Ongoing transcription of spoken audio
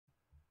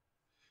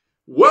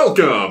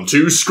Welcome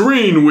to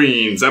Screen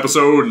Weens,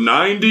 episode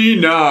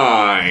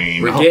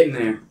 99. We're getting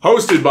there.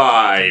 Hosted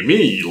by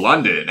me,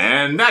 London,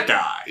 and that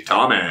guy,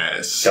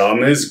 Thomas.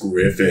 Thomas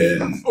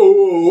Griffin.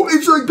 Oh,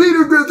 it's like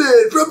Peter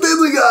Griffin from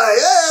Family Guy.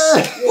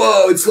 Ah!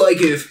 Whoa, it's like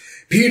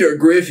if Peter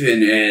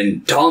Griffin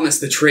and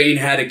Thomas the Train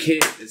had a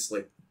kid. It's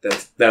like,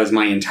 that was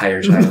my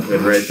entire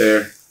childhood right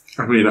there.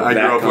 I mean, I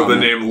grew up with the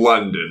name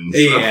London. So.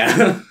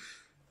 Yeah.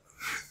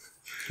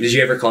 Did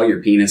you ever call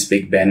your penis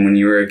Big Ben when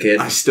you were a kid?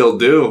 I still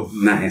do.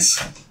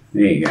 Nice.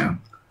 There you go.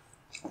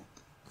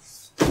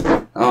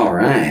 All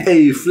right.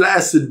 Hey,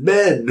 flaccid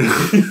Ben.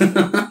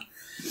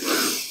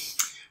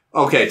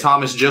 Okay,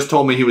 Thomas just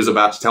told me he was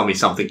about to tell me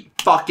something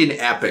fucking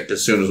epic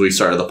as soon as we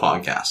started the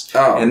podcast.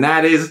 Oh. And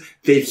that is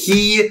that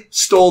he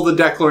stole the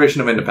Declaration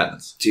of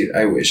Independence. Dude,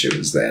 I wish it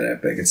was that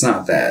epic. It's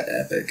not that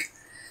epic.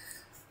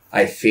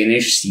 I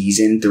finished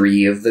season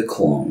 3 of the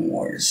Clone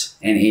Wars,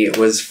 and it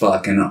was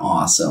fucking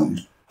awesome.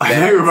 I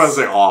think you were about to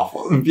say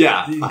awful.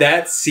 Yeah.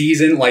 That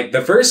season, like,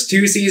 the first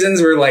 2 seasons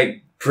were,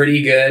 like,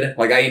 pretty good.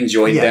 Like, I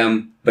enjoyed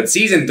them. But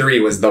season 3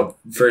 was the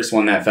first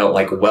one that felt,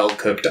 like,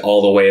 well-cooked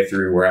all the way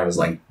through, where I was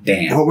like,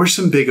 damn. What were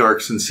some big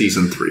arcs in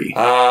season 3?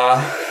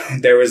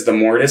 There was the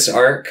Mortis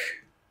arc.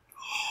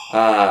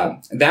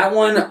 That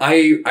one,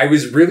 I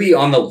was really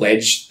on the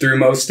ledge through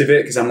most of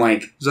it, because I'm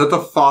like... Is that the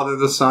father,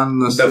 the son,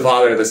 the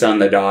father, the son,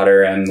 the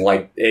daughter, and,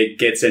 like, it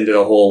gets into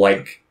the whole,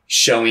 like...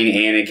 showing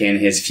Anakin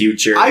his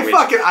future.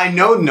 I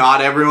know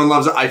not everyone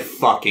loves it. I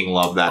fucking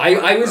love that.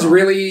 I was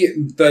really,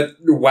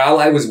 while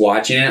I was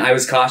watching it, I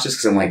was cautious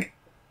because I'm like,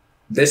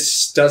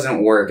 this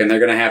doesn't work and they're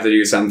going to have to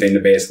do something to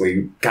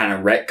basically kind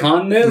of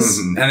retcon this.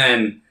 Mm-hmm. And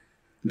then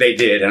they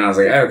did. And I was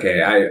like,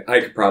 okay,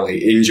 I could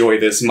probably enjoy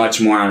this much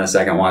more on a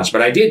second watch.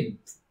 But I did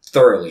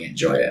thoroughly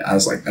enjoy it. I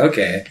was like,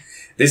 okay,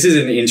 this is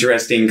an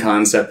interesting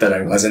concept that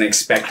I wasn't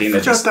expecting.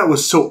 That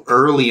was so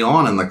early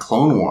on in the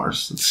Clone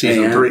Wars,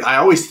 season 3. I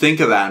always think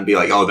of that and be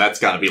like, oh, that's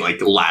got to be like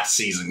the last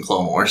season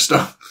Clone Wars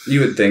stuff.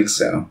 You would think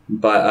so.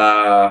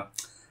 But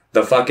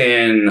the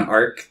fucking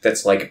arc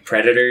that's like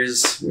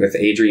Predators with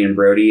Adrian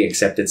Brody,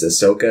 except it's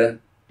Ahsoka,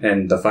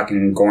 and the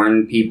fucking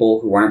Gorn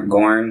people who aren't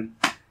Gorn.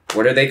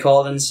 What are they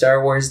called in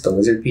Star Wars? The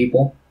lizard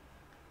people?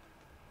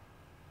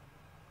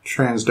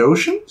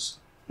 Transdoshans?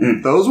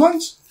 Those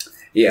ones?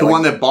 Yeah. The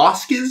one that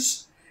Bosk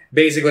is?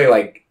 Basically,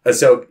 like,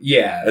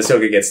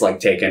 Ahsoka gets, like,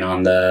 taken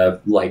on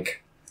the,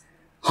 like,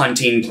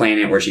 hunting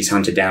planet where she's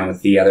hunted down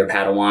with the other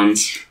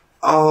Padawans.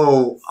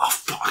 Oh,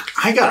 fuck.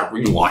 I gotta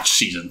rewatch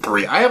season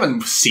 3. I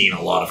haven't seen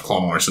a lot of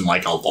Clone Wars in,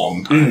 like, a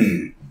long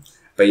time.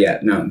 But yeah,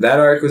 no, that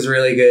arc was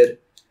really good.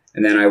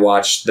 And then I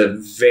watched the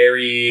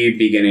very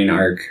beginning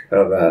arc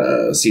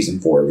of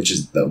season 4, which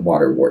is the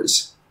Water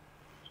Wars,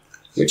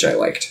 which I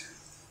liked.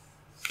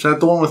 Is that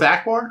the one with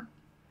Akbar?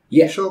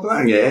 Yeah. Show up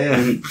there?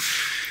 Yeah.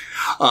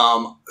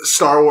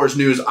 Star Wars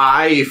news.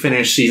 I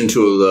finished season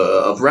 2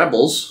 of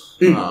Rebels.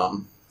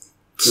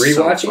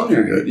 Rewatching? So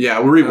good. Yeah,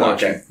 we're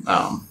rewatching.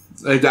 Oh,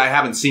 okay. I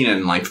haven't seen it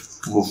in like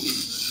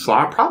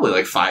probably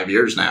like 5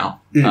 years now.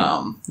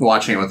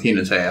 Watching it with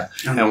Hinataya.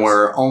 And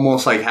we're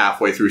almost like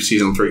halfway through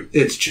season 3.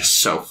 It's just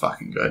so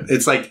fucking good.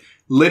 It's like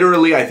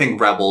literally, I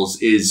think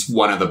Rebels is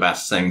one of the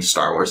best things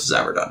Star Wars has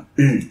ever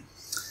done.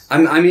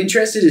 I'm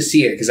interested to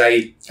see it because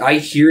I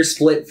hear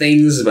split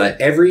things,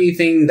 but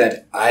everything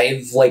that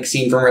I've like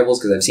seen from Rebels,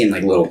 because I've seen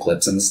like little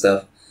clips and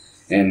stuff,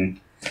 and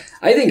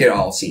I think it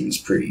all seems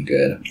pretty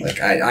good.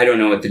 Like I don't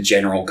know what the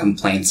general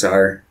complaints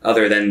are,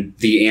 other than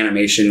the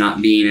animation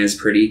not being as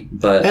pretty.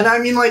 But and I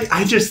mean, like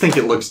I just think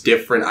it looks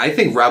different. I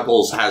think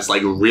Rebels has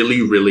like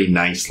really really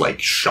nice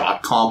like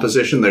shot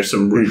composition. There's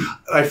some.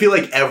 I feel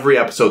like every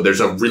episode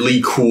there's a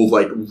really cool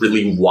like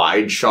really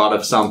wide shot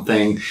of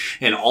something,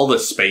 and all the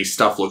space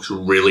stuff looks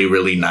really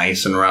really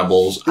nice in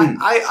Rebels.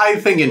 I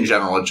think in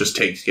general it just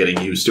takes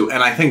getting used to,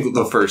 and I think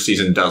the first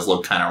season does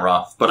look kind of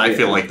rough. But I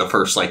feel like the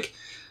first like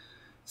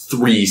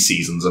 3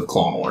 seasons of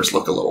Clone Wars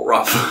look a little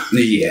rough.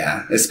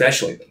 Yeah,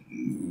 especially the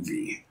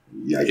movie.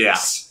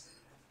 Yikes.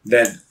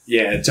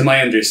 Yeah. To my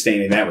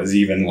understanding, that was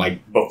even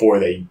like before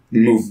they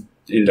moved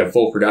into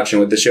full production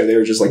with the show. They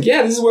were just like,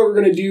 yeah, this is what we're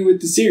going to do with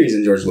the series.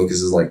 And George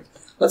Lucas is like,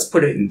 let's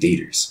put it in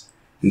theaters.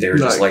 And they were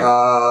just like,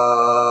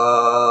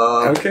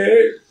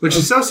 okay. Which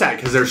is so sad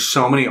because there's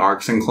so many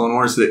arcs in Clone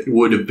Wars that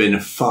would have been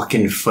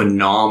fucking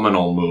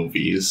phenomenal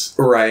movies.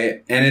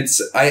 Right. And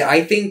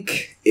I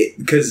think,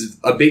 because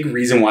a big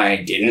reason why I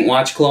didn't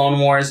watch Clone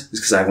Wars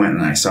is because I went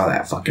and I saw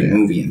that fucking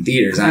movie in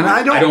theaters. And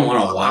I don't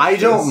want to watch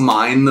this. don't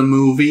mind the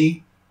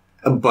movie,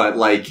 but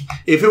like,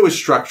 if it was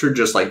structured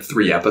just like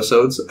 3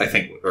 episodes, I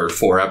think, or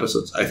 4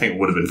 episodes, I think it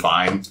would have been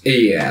fine.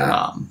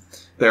 Yeah.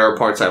 There are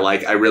parts I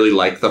like. I really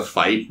like the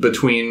fight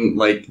between,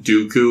 like,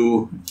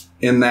 Dooku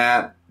in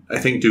that. I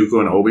think Dooku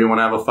and Obi-Wan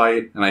have a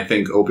fight, and I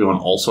think Obi-Wan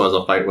also has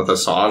a fight with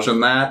Asajj in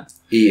that.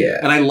 Yeah.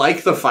 And I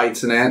like the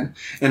fights in it,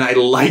 and I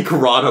like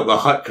Rada the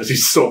Hutt because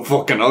he's so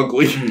fucking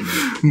ugly.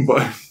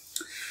 But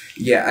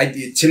yeah,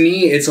 to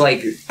me, it's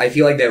like, I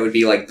feel like that would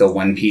be like the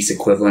One Piece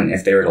equivalent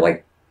if they were to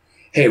like,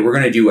 hey, we're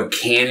going to do a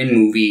canon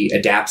movie,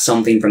 adapt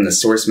something from the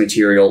source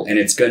material, and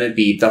it's going to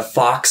be the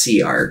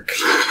Foxy arc.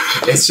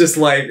 It's just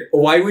like,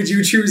 why would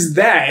you choose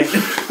that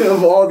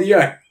of all the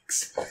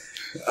arcs?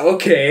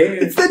 Okay.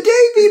 It's the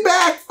Davy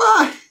back,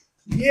 fine.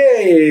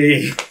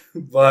 Yay!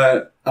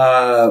 But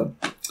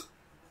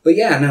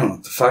yeah,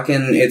 no,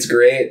 fucking, it's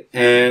great,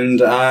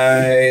 and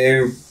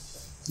I'm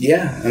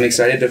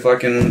excited to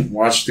fucking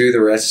watch through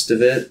the rest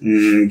of it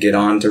and get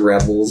on to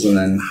Rebels, and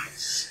then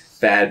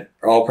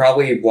I'll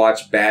probably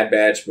watch Bad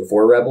Batch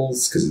before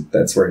Rebels, because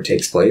that's where it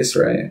takes place,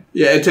 right?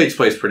 Yeah, it takes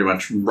place pretty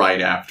much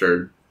right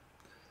after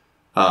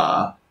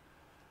the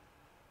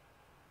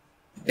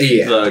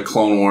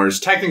Clone Wars.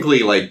 Technically,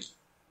 like,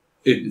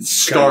 it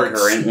starts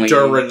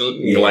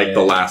during like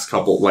the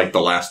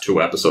last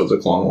 2 episodes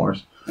of Clone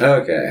Wars.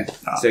 Okay.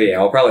 So yeah,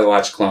 I'll probably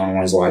watch Clone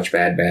Wars, watch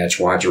Bad Batch,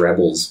 watch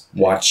Rebels,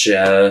 watch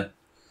I'm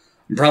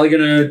probably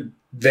gonna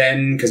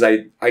then, because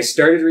I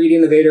started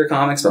reading the Vader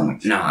comics, but I'm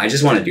like, no, I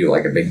just want to do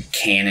like a big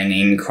canon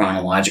in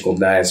chronological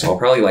dive, so I'll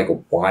probably like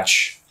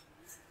watch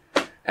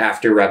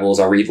after Rebels.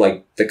 I'll read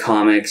like the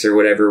comics or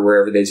whatever,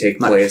 wherever they take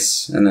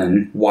place, and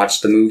then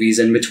watch the movies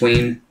in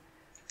between.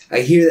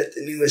 I hear that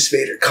the newest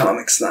Vader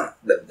comic's not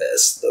the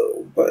best,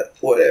 though, but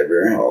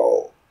whatever.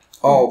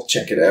 I'll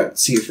check it out,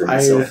 see it for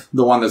myself.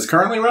 The one that's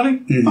currently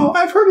running? Mm-hmm. Oh,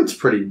 I've heard it's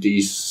pretty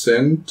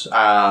decent.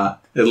 At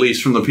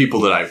least from the people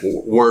that I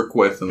work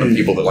with and the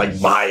people that, like,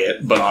 buy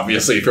it. But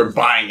obviously, if you're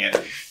buying it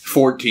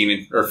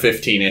 14 or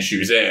 15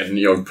 issues in,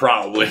 you're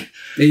probably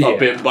a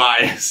bit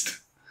biased.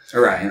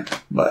 Right.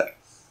 But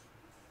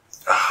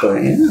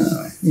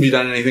yeah. Have you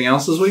done anything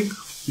else this week?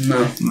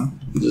 No.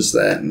 Just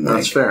that. And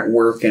that's fair.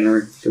 Work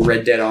and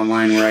Red Dead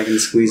Online where I can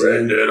squeeze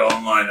in. Red Dead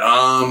Online.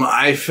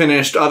 I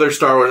finished other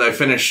Star Wars. I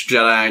finished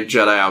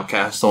Jedi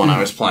Outcast, the one I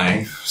was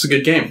playing. It's a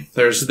good game.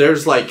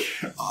 There's like,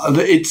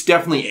 it's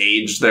definitely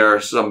aged. There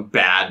are some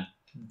bad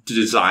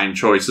design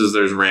choices.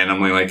 There's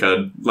randomly like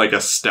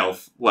a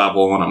stealth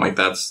level, and I'm like,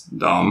 that's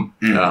dumb.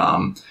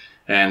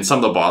 And some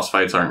of the boss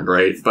fights aren't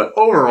great, but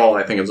overall,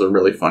 I think it's a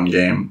really fun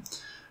game.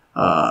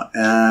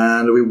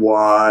 And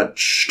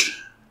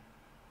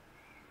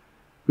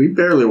we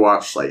barely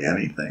watched like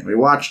anything. We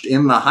watched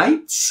In the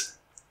Heights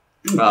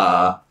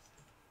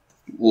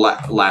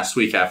last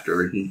week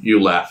after you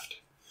left,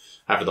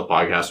 after the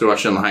podcast. We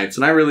watched In the Heights,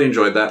 and I really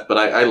enjoyed that. But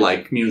I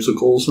like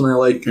musicals, and I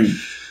like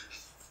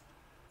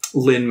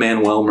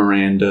Lin-Manuel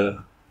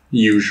Miranda,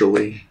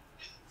 usually.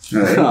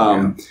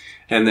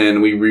 And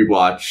then we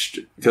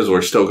rewatched, because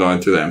we're still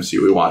going through the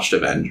MCU, we watched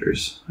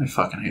Avengers. I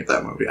fucking hate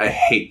that movie. I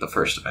hate the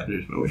first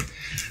Avengers movie.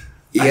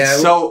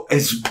 Yeah.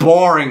 It's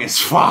boring as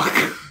fuck.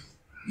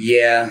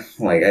 Yeah,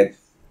 like, I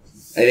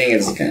think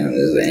it's kind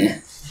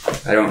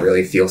of I don't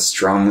really feel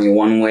strongly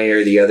one way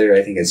or the other.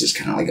 I think it's just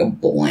kind of like a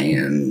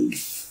bland,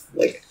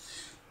 like,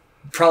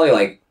 probably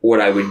like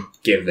what I would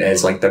give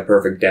as like the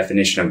perfect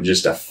definition of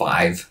just a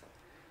 5.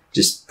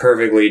 Just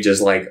perfectly,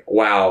 just like,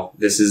 wow,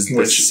 this is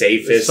the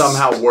safest.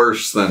 Somehow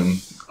worse than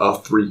a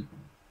 3.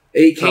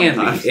 It can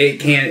be. It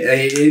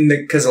can,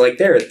 because like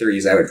there are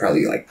 3s I would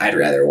probably like, I'd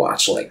rather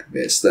watch like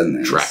this than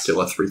this.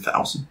 Dracula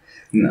 3000.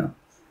 No.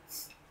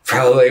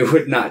 Probably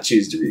would not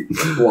choose to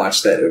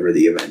watch that over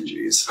the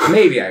Avengers.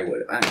 Maybe I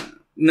would. I don't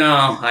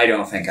know. No, I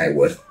don't think I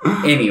would.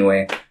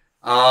 Anyway,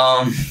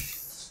 I'm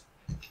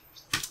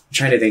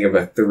trying to think of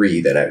a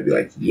 3 that I would be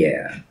like,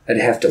 yeah, I'd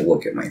have to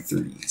look at my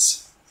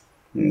 3s.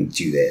 Let me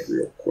do that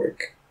real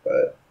quick.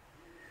 But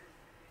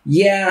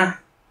yeah,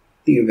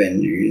 the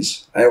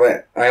Avengers. I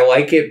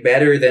like it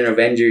better than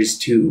Avengers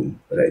 2,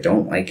 but I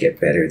don't like it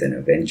better than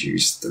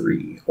Avengers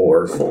 3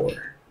 or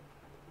 4.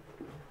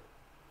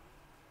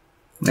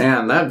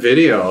 Man, that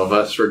video of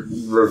us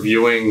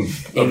reviewing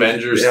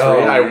Avengers 3,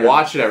 I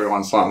watch it every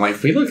once in a while. I'm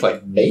like, we look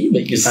like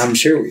babies. I'm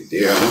sure we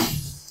do.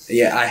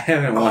 Yeah, I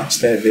haven't watched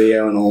that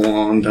video in a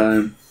long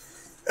time.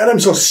 And I'm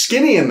so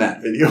skinny in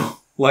that video.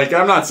 Like,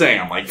 I'm not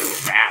saying I'm like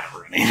fat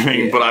or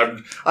anything, but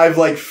I've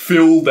like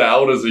filled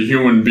out as a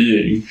human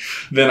being.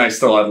 Then I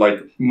still had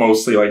like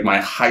mostly like my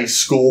high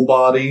school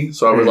body.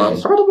 So I was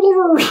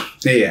like,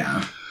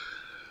 yeah.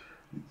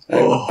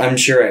 I'm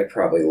sure I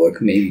probably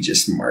look maybe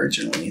just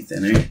marginally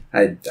thinner.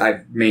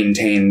 I've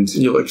maintained...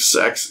 You look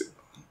sexy.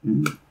 Let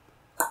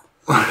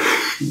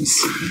me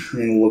see.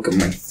 Let me look at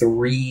my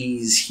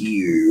 3s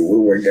here.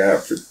 What do I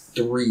got for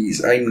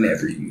 3s? I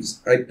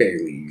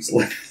barely use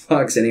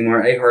Letterboxd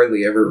anymore. I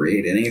hardly ever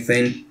rate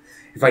anything.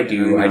 If I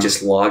do, I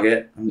just log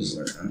it. I'm just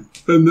like...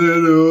 And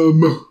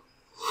then,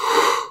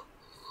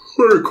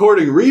 we're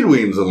recording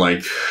Weens in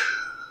like...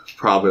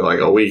 probably like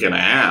a week and a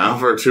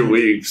half or 2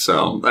 weeks,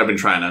 so I've been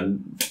trying to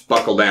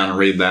buckle down and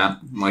read that.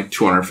 I'm like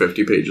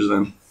 250 pages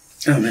in.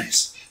 Oh,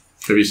 nice.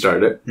 Have you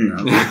started it?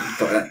 No,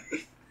 but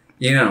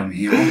you know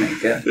me, I'll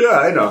make it. Yeah,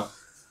 I know.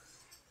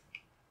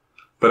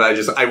 But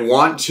I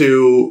want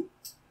to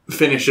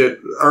finish it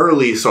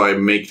early so I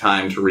make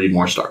time to read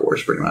more Star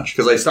Wars, pretty much.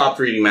 Because I stopped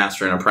reading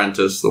Master and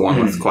Apprentice, the one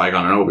with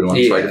Qui-Gon and Obi-Wan,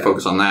 so I could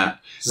focus on that.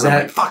 I'm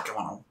like, fuck, I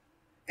want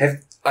to...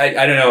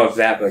 I don't know if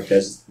that book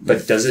does,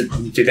 but does it?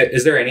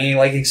 Is there any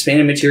like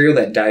expanded material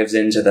that dives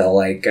into the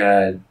like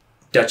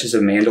Duchess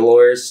of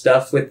Mandalore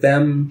stuff with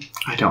them?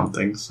 I don't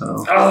think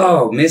so.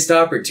 Oh, missed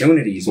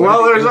opportunities.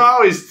 Well, there's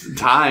always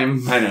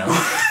time. I know.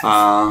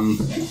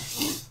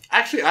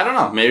 Actually, I don't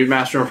know. Maybe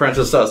Master and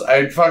Apprentice does.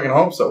 I fucking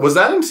hope so. Was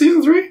that in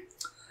season 3?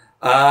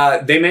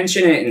 They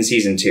mention it in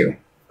season 2.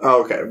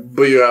 Oh, okay,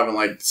 but you haven't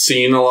like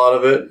seen a lot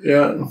of it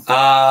yet.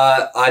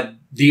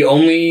 The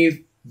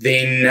only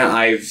thing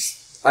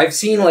I've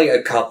seen like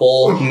a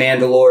couple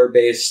Mandalore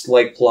based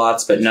like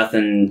plots, but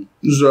nothing.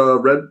 Is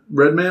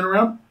Red Man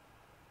around?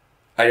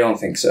 I don't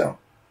think so.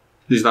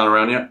 He's not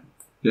around yet.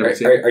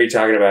 Are you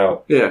talking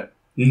about? Yeah.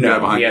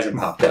 No, he hasn't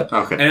popped up.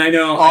 Okay. And I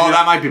know.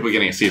 That might be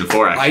beginning of season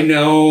 4. Actually, I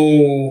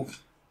know.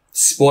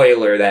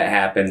 Spoiler that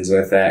happens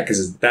with that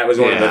because that was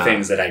one of the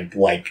things that I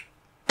like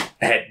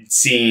had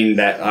seen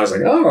that I was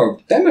like,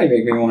 oh, that might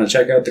make me want to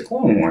check out the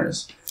Clone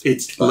Wars.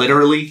 It's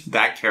literally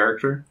that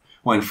character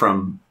went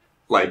from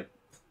like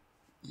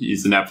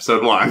he's in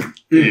episode 1.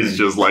 He's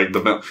just like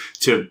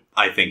to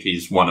I think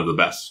he's one of the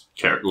best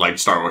like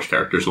Star Wars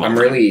characters. I'm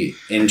really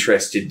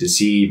interested to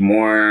see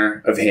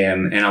more of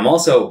him, and I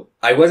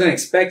wasn't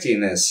expecting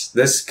this.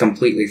 This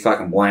completely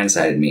fucking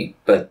blindsided me.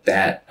 But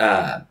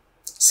that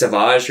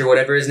Savage or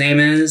whatever his name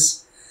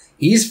is,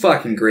 he's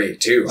fucking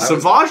great too.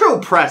 Savage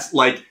Opress,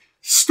 like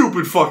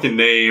stupid fucking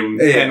name.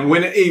 Yeah. And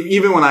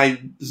even when I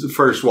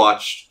first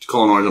watched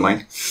Clone Wars, I'm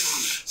like,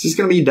 is this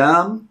gonna be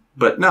dumb?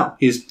 But no,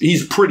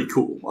 he's pretty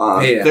cool.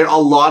 There are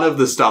a lot of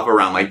the stuff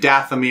around like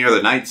Dathomir,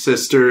 the Night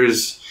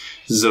Sisters,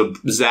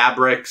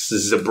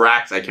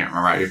 Zabrax, I can't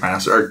remember how you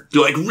pronounce it, are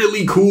like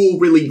really cool,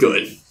 really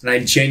good. And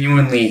I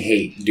genuinely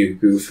hate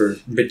Dooku for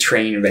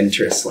betraying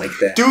Ventress like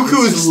that.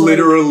 Dooku is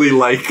literally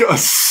like a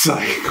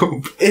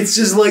psychopath. It's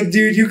just like,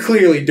 dude, you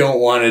clearly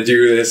don't want to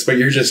do this, but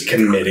you're just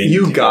committing.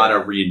 You gotta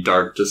read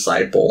Dark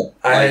Disciple.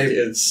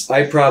 It's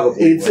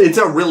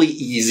a really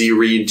easy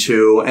read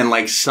too, and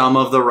like some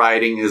of the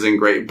writing isn't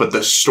great, but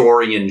the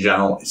story in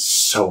general is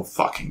so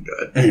fucking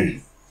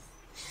good.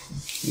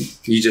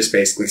 You just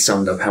basically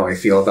summed up how I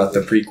feel about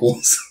the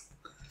prequels.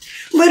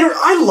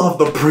 I love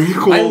the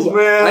prequels,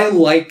 man. I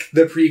like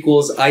the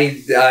prequels.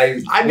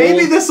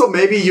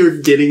 Maybe you're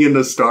getting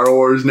into Star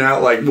Wars now,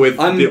 like with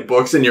the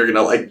books, and you're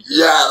gonna like,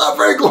 the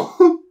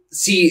prequel.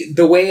 See,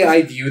 the way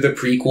I view the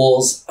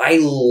prequels, I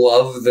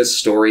love the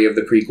story of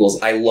the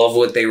prequels. I love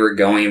what they were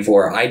going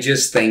for. I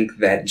just think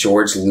that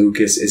George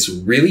Lucas is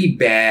really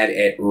bad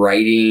at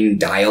writing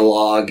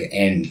dialogue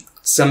and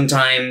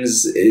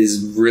sometimes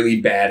is really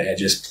bad at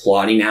just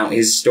plotting out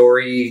his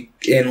story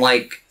in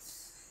like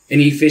an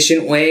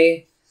efficient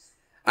way.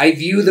 I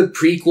view the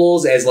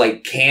prequels as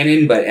like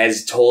canon, but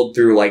as told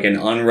through like an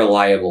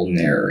unreliable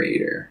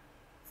narrator.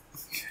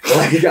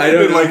 Like I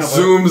don't know. It like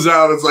zooms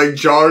out. It's like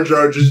Jar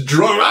Jar just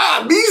drunk.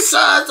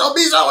 Misa, so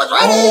Misa was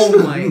ready.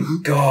 Oh my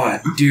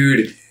god,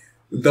 dude!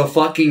 The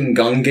fucking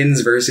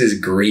Gungans versus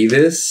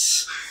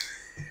Grievous.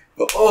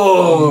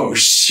 Oh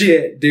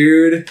shit,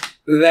 dude!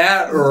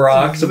 That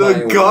rocked my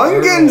world. The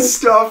Gungan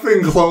stuff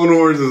in Clone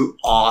Wars is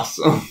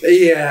awesome.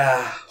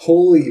 Yeah,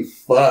 holy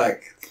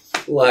fuck!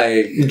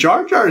 Like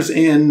Jar Jar's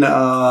in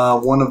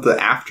one of the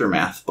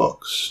Aftermath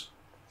books.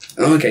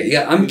 Okay,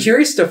 yeah, I'm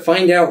curious to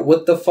find out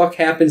what the fuck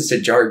happens to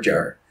Jar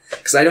Jar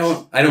because I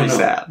don't know.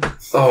 Sad.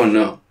 Oh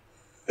no,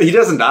 he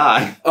doesn't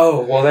die.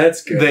 Oh well,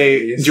 that's good.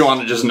 Do you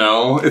want to just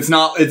know?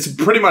 It's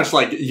pretty much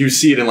like you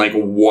see it in like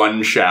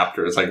one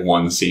chapter. It's like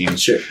one scene.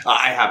 Sure.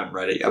 I haven't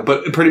read it yet,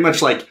 but pretty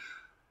much like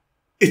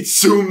it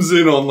zooms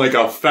in on like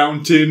a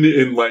fountain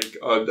in like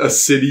a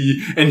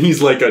city, and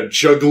he's like a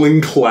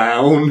juggling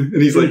clown,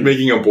 and he's like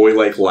making a boy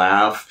like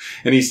laugh,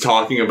 and he's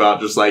talking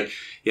about just like,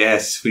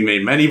 yes, we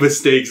made many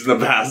mistakes in the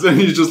past. And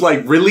he's just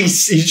like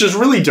he's just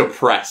really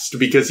depressed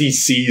because he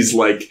sees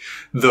like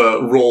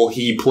the role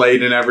he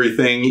played in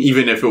everything,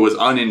 even if it was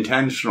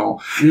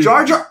unintentional.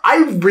 Jar Jar,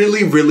 I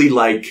really, really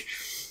like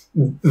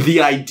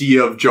the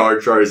idea of Jar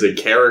Jar as a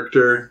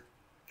character.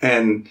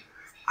 And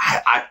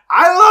I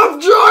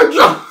love Jar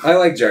Jar. I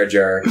like Jar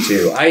Jar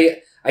too.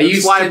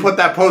 That's why I put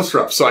that poster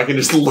up so I can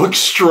just look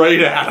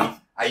straight at him.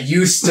 I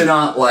used to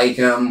not like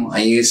him.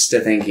 I used to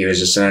think he was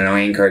just an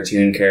annoying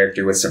cartoon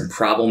character with some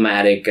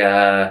problematic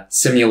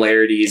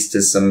similarities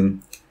to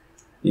some,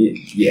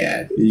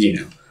 yeah, you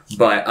know.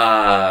 But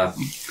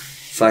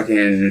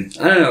fucking,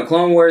 I don't know.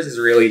 Clone Wars has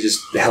really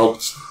just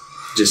helped.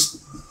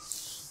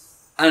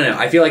 I don't know.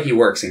 I feel like he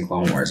works in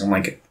Clone Wars. I'm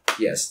like,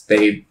 yes,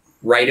 they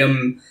write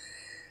him.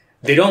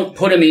 They don't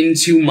put him in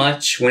too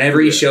much.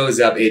 Whenever he shows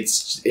up, it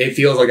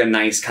feels like a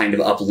nice kind of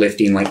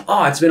uplifting, like,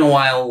 oh, it's been a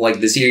while, like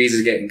the series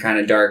is getting kind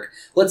of dark.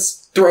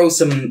 Let's throw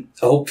some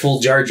hopeful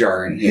Jar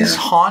Jar in here. Has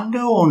Hondo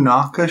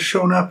Ohnaka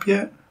shown up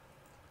yet?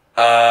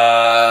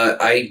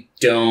 I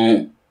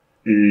don't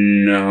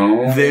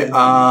know.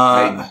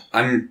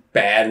 I'm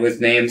bad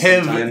with names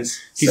sometimes.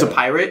 He's a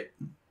pirate?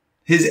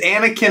 His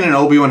Anakin and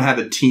Obi-Wan had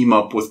to team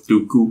up with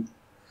Dooku?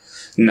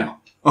 No.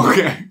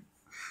 Okay.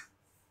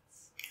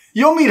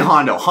 You'll meet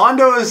Hondo.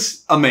 Hondo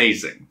is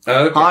amazing.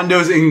 Okay.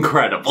 Hondo's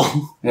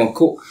incredible. Well,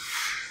 cool.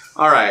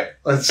 All right,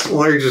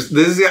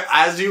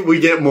 we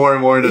get more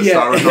and more into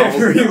Star Wars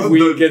novels. Every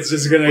week it's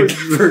just gonna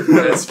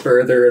progress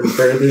further and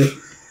further.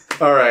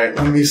 All right,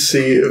 let me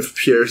see if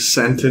Pierre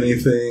sent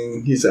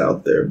anything. He's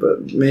out there,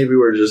 but maybe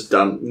we're just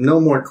done.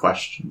 No more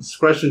questions.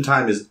 Question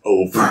time is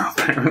over,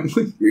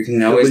 apparently. You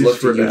can always look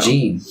for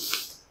Eugene.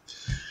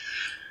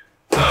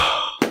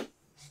 Let's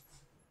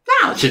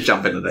just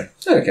jump into there.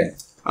 Okay.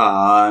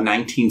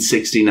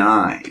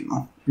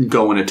 1969.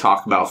 Going to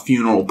talk about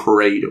Funeral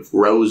Parade of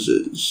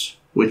Roses,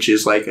 which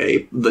is like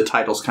the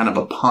title's kind of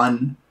a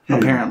pun,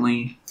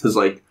 apparently. Because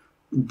like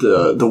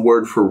the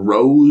word for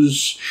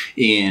rose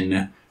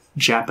in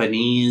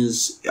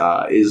Japanese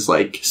is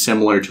like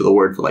similar to the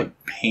word for like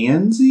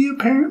pansy,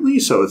 apparently.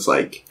 So it's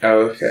like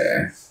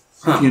okay.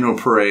 Funeral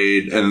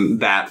Parade, and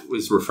that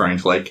was referring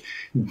to like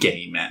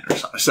gay men or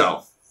something.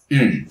 So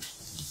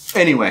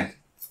anyway.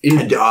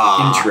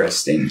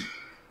 Interesting.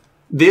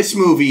 This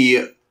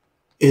movie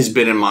has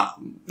been in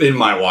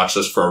my watch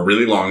list for a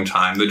really long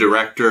time. The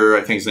director,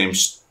 I think his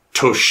name's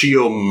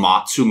Toshio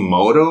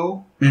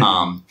Matsumoto.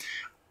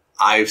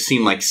 I've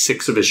seen like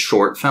 6 of his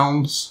short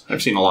films.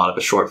 I've seen a lot of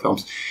his short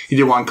films. He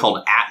did one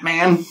called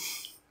Atman,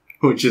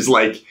 which is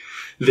like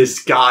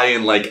this guy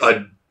in like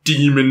a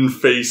demon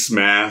face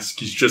mask.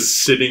 He's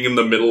just sitting in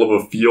the middle of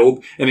a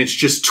field, and it's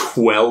just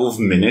 12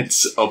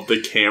 minutes of the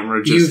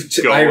camera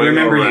just going I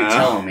remember around. You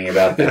telling me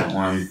about that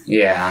one.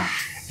 Yeah.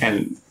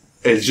 And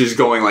it's just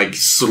going like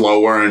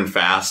slower and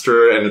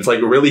faster, and it's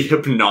like really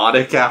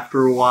hypnotic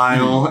after a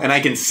while. And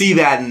I can see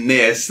that in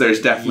this. There's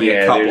definitely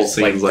a couple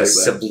scenes like that.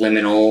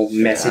 Subliminal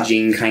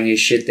messaging kind of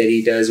shit that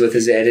he does with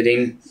his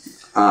editing.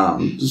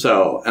 And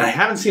I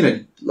haven't seen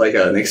an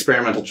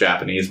experimental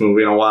Japanese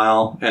movie in a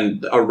while,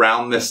 and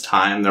around this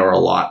time there were a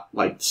lot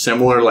like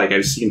similar. Like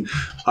I've seen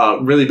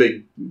a movie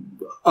that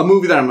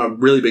I'm a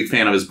really big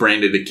fan of is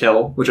Branded to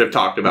Kill, which I've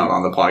talked about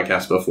on the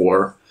podcast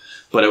before.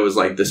 But it was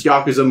like this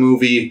Yakuza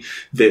movie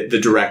that the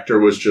director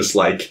was just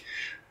like,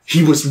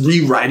 he was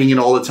rewriting it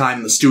all the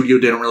time. The studio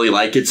didn't really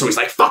like it. So he's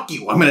like, fuck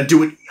you. I'm going to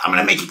do it. I'm going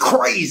to make it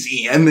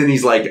crazy. And then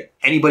he's like,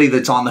 anybody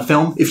that's on the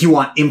film, if you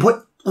want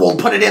input, we'll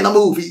put it in the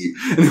movie.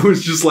 And it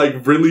was just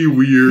like really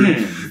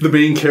weird. The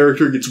main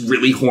character gets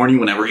really horny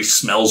whenever he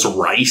smells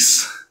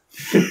rice.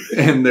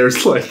 And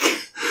there's like,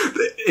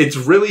 it's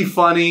really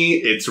funny.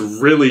 It's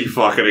really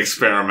fucking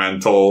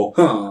experimental.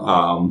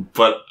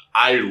 But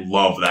I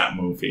love that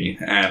movie.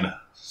 And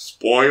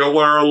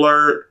spoiler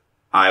alert,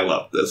 I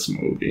love this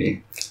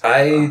movie.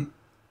 I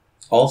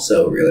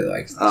also really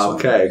liked this one.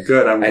 Okay,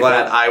 good. I'm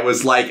glad.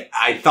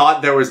 I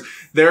thought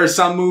there are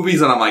some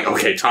movies and I'm like,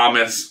 okay,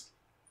 Thomas,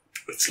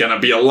 it's going to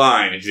be a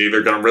line. He's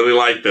either going to really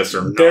like this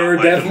or not. There were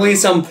definitely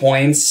some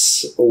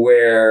points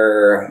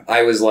where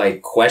I was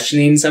like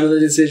questioning some of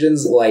the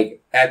decisions.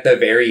 Like at the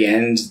very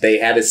end, they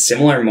had a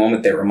similar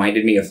moment that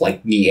reminded me of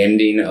like the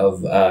ending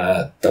of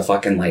the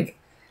fucking like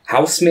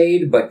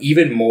Housemaid, but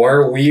even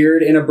more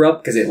weird and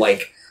abrupt because it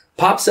like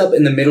pops up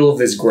in the middle of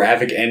this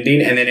graphic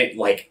ending and then it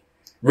like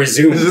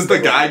resumes. This is the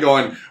guy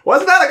going,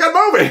 wasn't that a good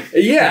movie?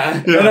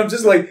 Yeah. And I'm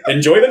just like,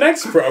 enjoy the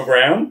next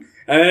program.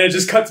 And then it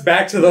just cuts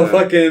back to the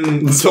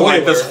fucking so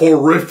like this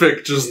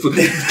horrific just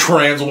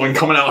trans woman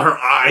coming out, her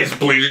eyes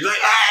bleeding.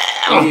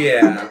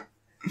 Yeah.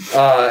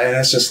 And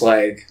it's just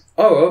like,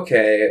 oh,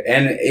 okay.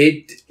 And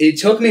it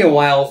took me a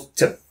while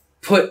to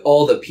put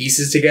all the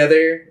pieces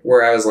together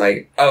where I was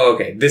like, oh,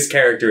 okay, this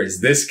character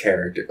is this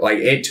character. Like,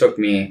 it took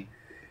me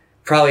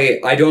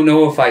probably, I don't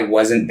know if I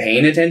wasn't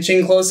paying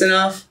attention close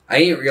enough. I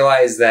didn't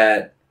realize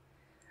that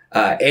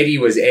Eddie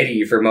was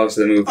Eddie for most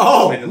of the movie.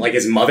 Oh! When, like,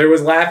 his mother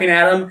was laughing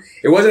at him.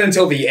 It wasn't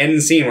until the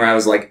end scene where I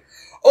was like,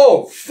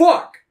 oh,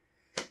 fuck!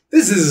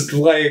 This is,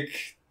 like,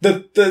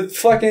 the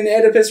fucking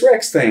Oedipus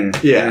Rex thing.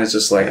 Yeah. And it's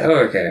just like,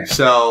 oh, okay.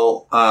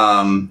 So,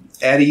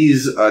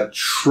 Eddie's a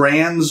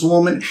trans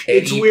woman.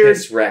 It's weird.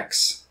 Oedipus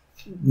Rex.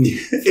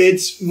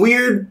 It's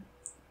weird.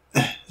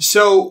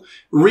 So,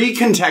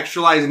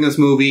 recontextualizing this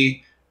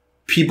movie,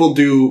 people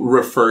do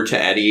refer to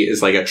Eddie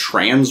as, like, a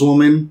trans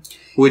woman.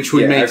 Which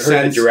would make sense. I've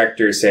heard the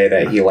director say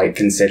that he like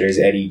considers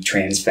Eddie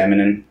trans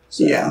feminine.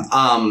 So. Yeah.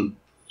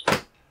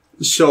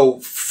 So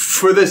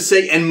for the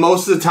sake, and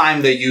most of the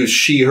time they use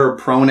she, her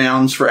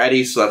pronouns for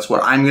Eddie, so that's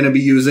what I'm going to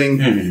be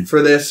using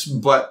for this.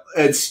 But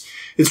it's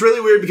really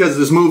weird because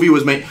this movie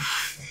was made.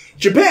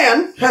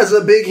 Japan has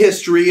a big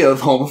history of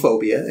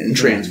homophobia and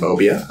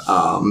transphobia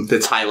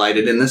that's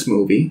highlighted in this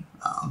movie.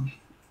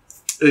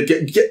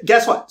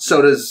 Guess what?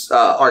 So does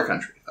our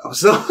country.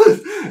 So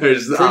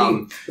there's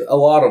a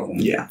lot of them.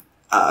 Yeah.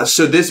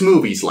 So this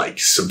movie's like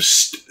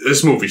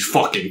this movie's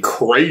fucking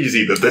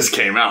crazy that this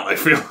came out. I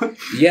feel like.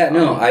 Yeah,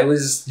 no, I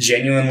was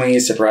genuinely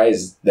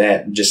surprised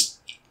that just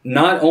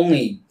not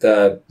only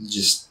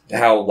just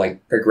how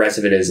like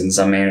progressive it is in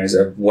some manners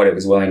of what it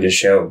was willing to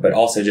show, but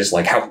also just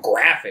like how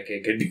graphic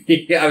it could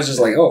be. I was just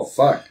like, oh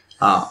fuck.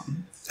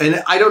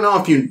 And I don't know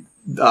if you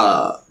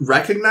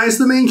recognize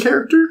the main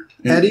character,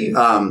 Eddie.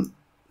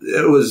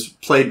 It was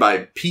played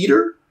by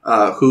Peter,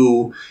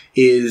 who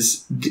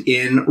is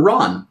in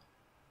Ron.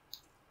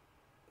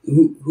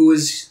 Who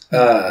is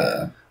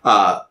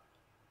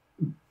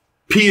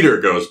Peter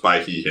goes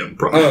by he, him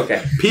pronouns. Oh,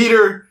 okay.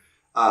 Peter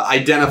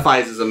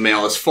identifies as a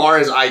male as far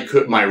as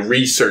my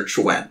research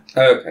went.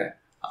 Okay.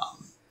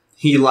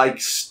 he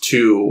likes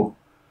to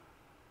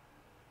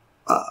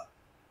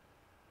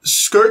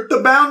skirt the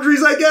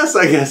boundaries, I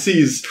guess.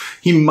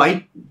 He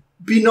might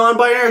be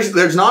non-binary.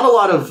 There's not a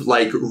lot of,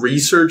 like,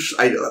 research.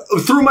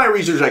 Through my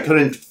research, I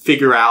couldn't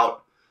figure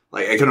out,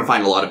 like, I couldn't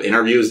find a lot of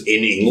interviews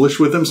in English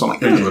with him, so I'm like,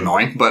 this is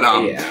annoying. But,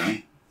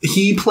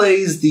 he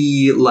plays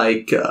the,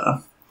 like,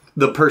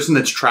 the person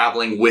that's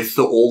traveling with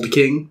the old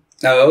king.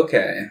 Oh,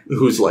 okay.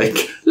 Who's like,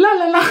 la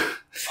la la.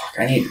 Fuck,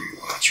 I need to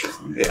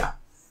rewatch it. Yeah.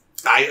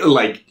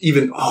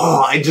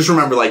 I just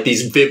remember, like,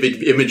 these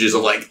vivid images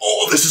of, like,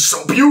 oh, this is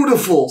so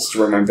beautiful. Just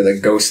remember the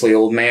ghostly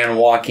old man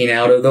walking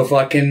out of the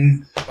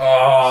fucking...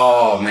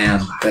 Oh,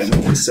 man. That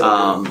movie's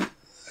so good.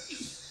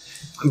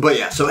 But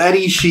yeah, so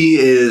Eddie, she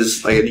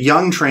is, like, a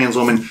young trans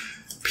woman.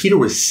 Peter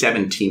was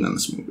 17 in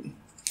this movie.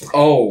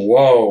 Oh,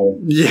 whoa.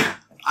 Yeah.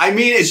 I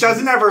mean, it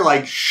doesn't ever,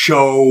 like,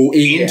 show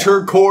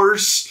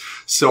intercourse,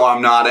 so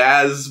I'm not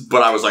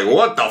but I was like,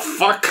 what the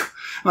fuck?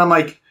 And I'm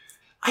like,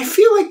 I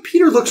feel like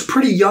Peter looks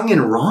pretty young in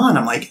Ron.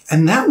 I'm like,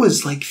 and that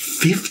was like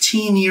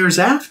 15 years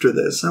after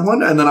this. I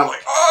wonder. And then I'm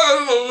like,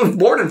 oh,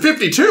 born in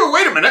 52.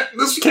 Wait a minute.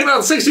 This came out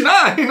in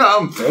 69.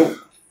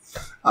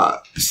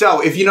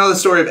 So if you know the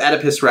story of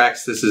Oedipus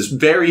Rex, this is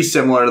very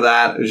similar to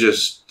that. It's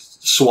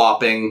just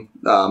swapping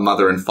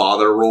mother and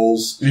father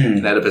roles.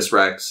 In Oedipus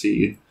Rex,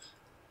 he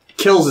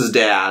kills his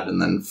dad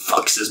and then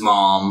fucks his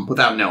mom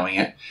without knowing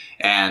it.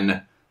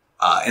 And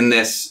in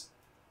this,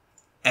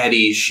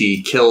 Eddie,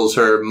 she kills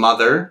her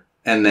mother.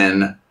 And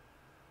then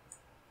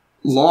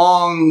a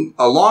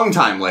long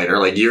time later,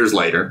 like years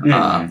later,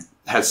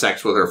 has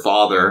sex with her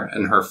father,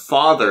 and her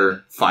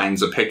father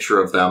finds a picture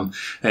of them,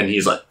 and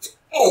he's like,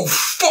 oh,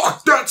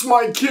 fuck, that's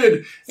my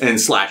kid, and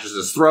slashes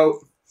his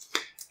throat.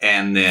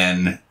 And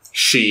then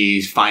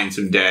she finds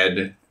him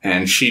dead,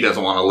 and she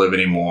doesn't want to live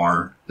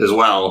anymore as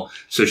well.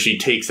 So she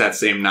takes that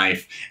same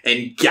knife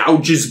and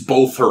gouges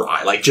both her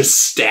eye, like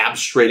just stabs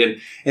straight in.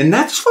 And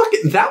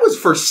that was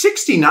for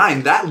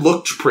 69. That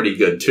looked pretty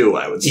good too,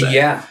 I would say.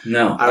 Yeah,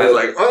 no.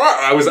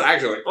 I was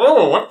actually like,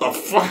 oh, what the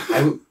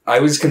fuck? I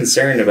was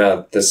concerned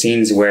about the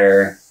scenes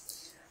where,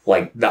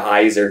 like, the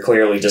eyes are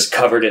clearly just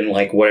covered in,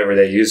 like, whatever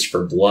they used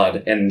for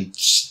blood. And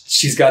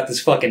she's got this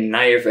fucking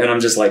knife, and I'm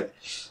just like,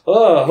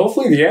 oh,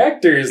 hopefully the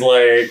actor is,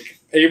 like,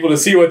 able to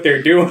see what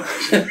they're doing.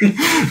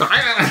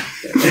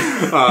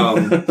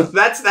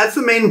 That's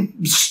the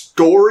main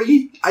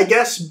story, I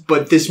guess,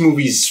 but this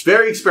movie's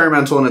very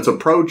experimental in its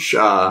approach,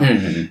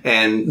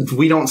 and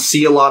we don't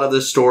see a lot of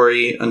this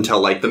story until,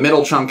 like, the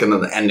middle chunk and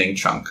then the ending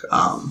chunk.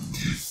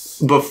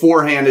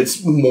 Beforehand,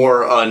 it's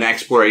more an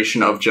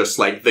exploration of just,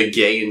 like, the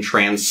gay and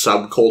trans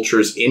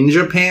subcultures in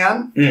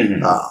Japan.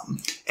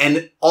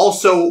 And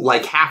also,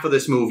 like, half of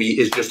this movie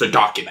is just a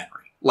documentary.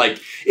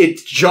 Like,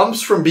 it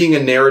jumps from being a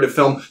narrative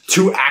film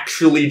to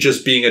actually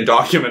just being a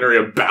documentary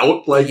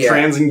about, like,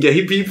 trans and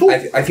gay people.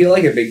 I feel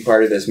like a big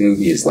part of this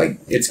movie is, like,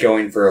 it's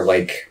going for,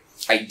 like,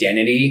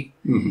 identity.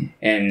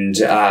 And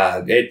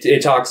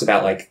it talks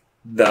about, like,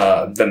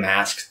 the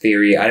mask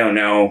theory. I don't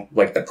know,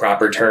 like, the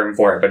proper term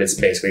for it, but it's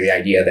basically the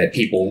idea that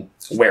people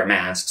wear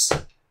masks.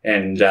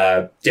 And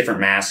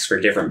different masks for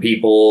different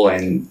people,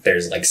 and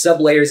there's, like,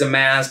 sub-layers of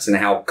masks and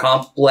how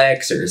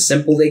complex or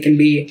simple they can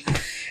be.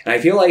 And I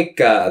feel like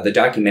the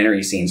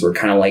documentary scenes were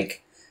kind of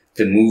like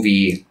the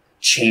movie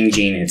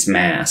changing its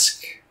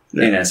mask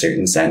in a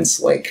certain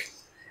sense. Like,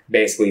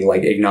 basically,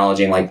 like,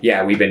 acknowledging, like,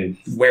 yeah, we've been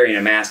wearing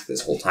a mask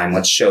this whole time.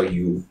 Let's show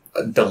you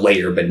the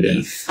layer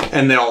beneath.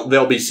 And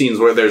there'll be scenes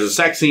where there's a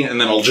sex scene,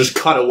 and then it'll just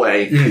cut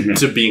away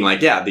to being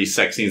like, yeah, these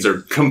sex scenes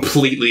are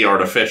completely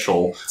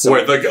artificial,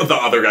 where the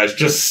other guy's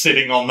just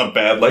sitting on the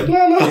bed, like,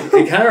 la, la.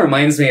 It kind of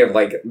reminds me of,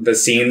 like, the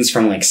scenes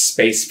from, like,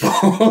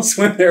 Spaceballs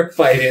when they're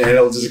fighting, and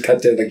it'll just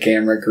cut to the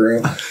camera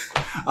crew.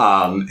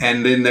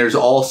 And then there's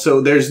also,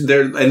 and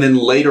then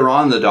later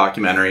on in the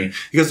documentary,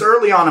 because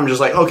early on I'm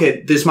just like,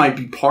 okay, this might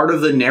be part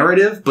of the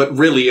narrative, but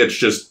really it's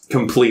just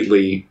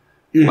completely,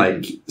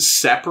 like,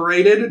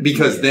 separated,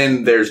 because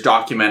then there's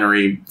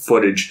documentary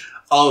footage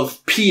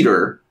of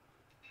Peter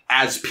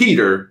as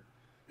Peter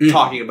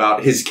talking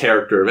about his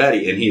character of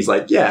Eddie, and he's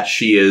like, yeah,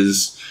 she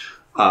is,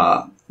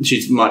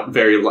 she's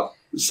very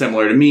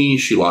similar to me.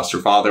 She lost her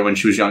father when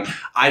she was young.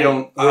 I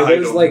don't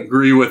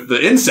agree with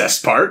the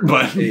incest part,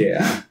 but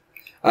yeah.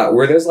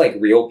 Were those, like,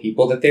 real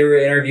people that they were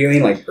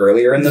interviewing, like,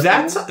 earlier in the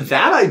film?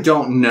 That I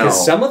don't know.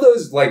 Because some of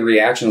those, like,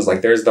 reactions,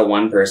 like, there's the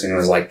one person who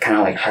was, like, kind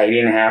of, like,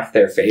 hiding half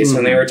their face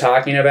when they were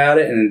talking about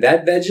it, and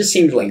that just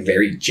seemed, like,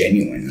 very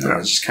genuine. I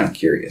was just kind of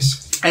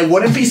curious. I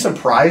wouldn't be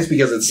surprised,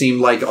 because it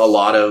seemed like a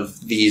lot of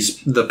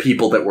the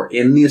people that were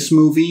in this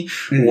movie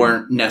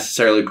weren't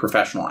necessarily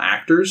professional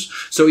actors.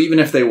 So even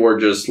if they were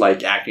just,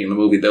 like, acting in the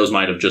movie, those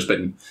might have just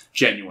been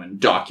genuine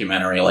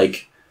documentary,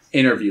 like,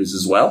 interviews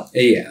as well.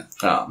 Yeah.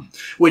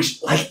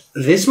 Which, like,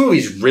 this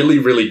movie's really,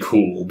 really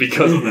cool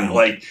because of that.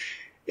 Like,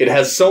 it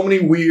has so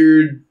many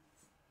weird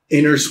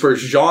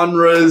interspersed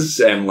genres,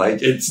 and,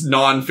 like, it's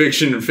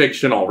nonfiction and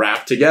fiction all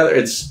wrapped together.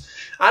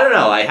 I don't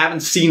know, I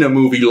haven't seen a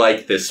movie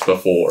like this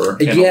before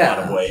in a lot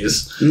of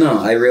ways. No,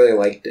 I really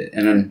liked it.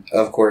 And then,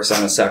 of course,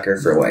 I'm a sucker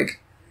for,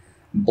 like,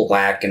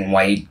 black and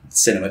white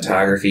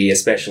cinematography,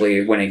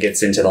 especially when it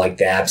gets into like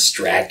the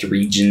abstract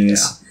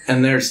regions. Yeah.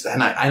 And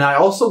I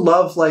also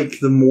love like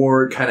the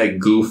more kind of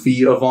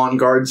goofy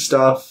avant-garde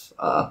stuff,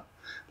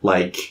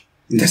 like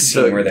the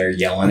scene where they're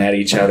yelling at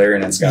each other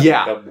and it's got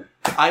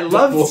I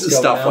love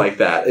stuff like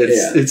that.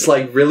 It's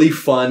like really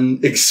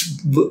fun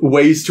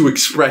ways to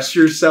express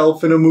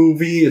yourself in a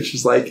movie. It's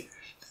just like,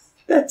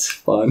 that's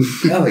fun.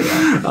 Oh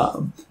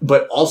yeah.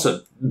 But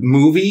also,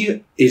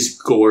 movie is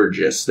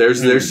gorgeous.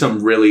 There's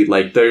some really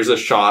like, there's a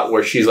shot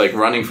where she's like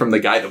running from the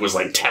guy that was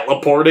like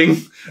teleporting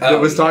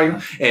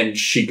talking, and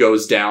she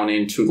goes down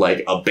into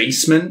like a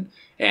basement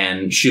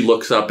and she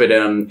looks up at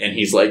him and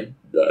he's like,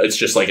 it's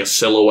just like a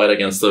silhouette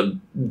against the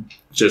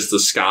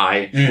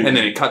sky. And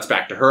then it cuts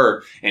back to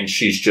her and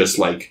she's just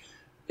like,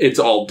 it's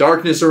all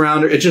darkness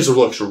around her. It just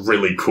looks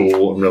really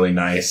cool and really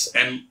nice.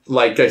 And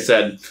like I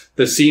said,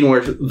 the scene where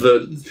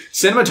the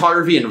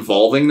cinematography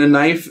involving the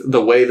knife,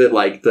 the way that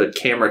like the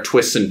camera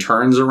twists and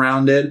turns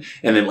around it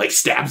and then like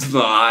stabs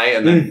the eye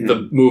and then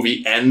the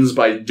movie ends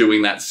by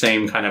doing that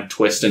same kind of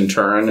twist and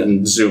turn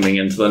and zooming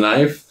into the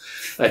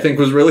knife, I think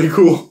was really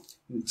cool.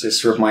 It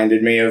just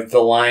reminded me of the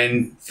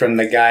line from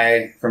the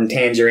guy from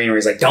Tangerine where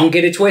he's like, don't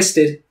get it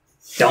twisted.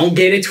 Don't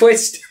get it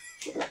twisted.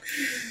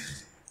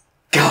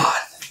 God.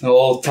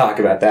 We'll talk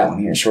about that one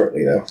here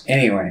shortly, though.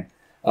 Anyway,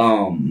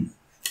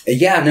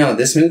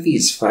 this movie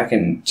is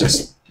fucking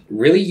just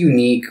really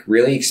unique,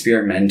 really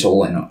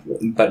experimental,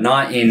 but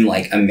not in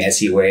like a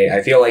messy way.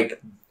 I feel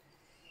like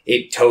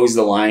it toes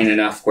the line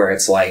enough where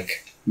it's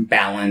like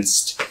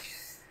balanced.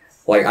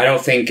 Like, I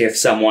don't think if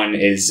someone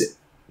is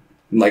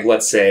like,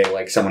 let's say,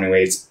 like someone who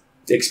hates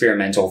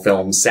experimental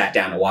films sat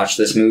down to watch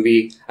this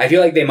movie, I feel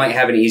like they might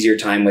have an easier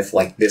time with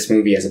like this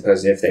movie as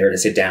opposed to if they were to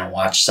sit down and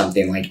watch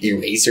something like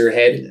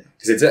Eraserhead,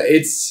 because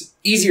it's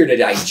easier to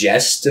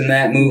digest in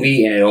that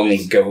movie and it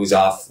only goes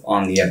off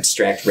on the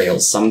abstract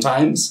rails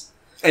sometimes.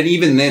 And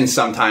even then,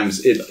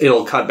 sometimes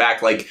it'll cut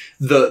back, like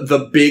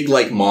the big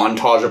like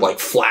montage of like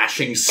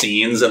flashing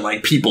scenes and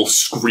like people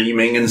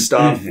screaming and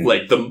stuff.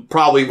 Like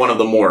probably one of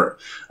the more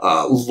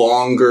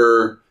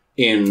longer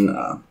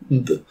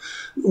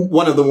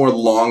one of the more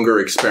longer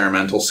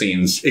experimental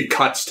scenes, it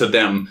cuts to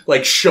them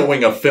like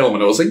showing a film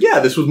and I was like, yeah,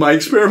 this was my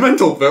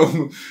experimental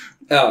film.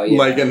 Oh yeah.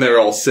 Like, and they're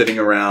all sitting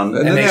around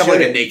and then they have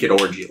like a naked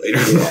orgy later.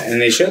 Yeah, and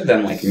they showed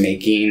them like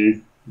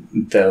making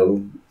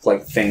the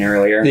like thing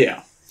earlier.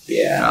 Yeah.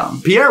 Yeah.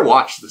 Pierre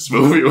watched this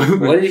movie.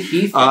 What did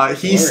he think?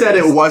 He said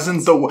it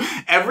wasn't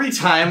every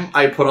time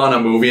I put on a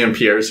movie and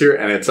Pierre's here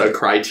and it's a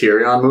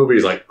Criterion movie,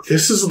 he's like,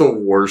 this is the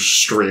worst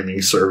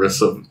streaming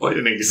service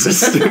in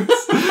existence.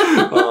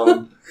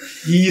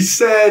 He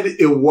said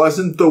it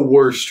wasn't the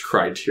worst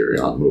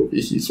Criterion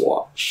movie he's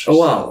watched. Oh,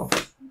 wow.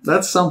 So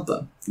that's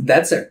something.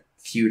 That's a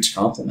huge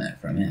compliment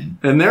from him.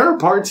 And there are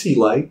parts he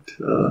liked.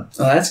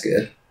 That's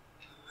good.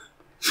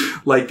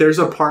 Like, there's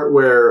a part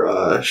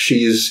where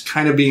she's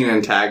kind of being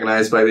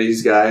antagonized by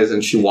these guys,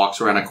 and she walks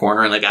around a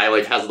corner, and the guy,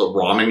 like, has the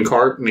ramen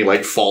cart, and he,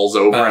 like, falls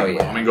over, and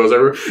ramen goes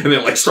over, and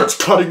then, like, starts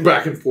cutting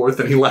back and forth,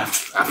 and he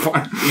laughed at that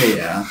part.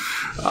 Yeah.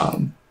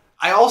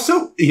 I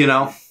also,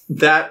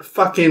 that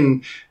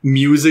fucking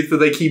music that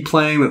they keep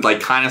playing that, like,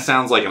 kind of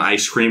sounds like an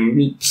ice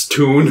cream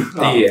tune.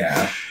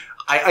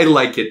 I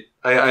like it.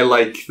 I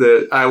like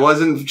I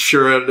wasn't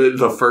sure of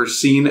the first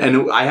scene,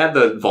 and I had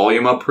the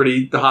volume up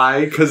pretty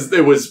high because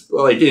it was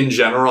like in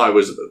general, it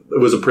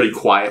was a pretty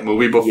quiet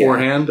movie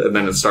beforehand, and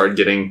then it started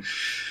getting.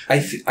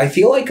 I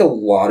feel like a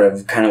lot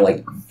of kind of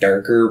like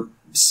darker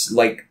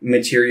like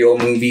material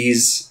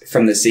movies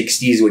from the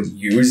 60s would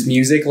use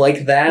music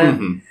like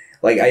that.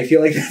 Like, I feel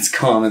like that's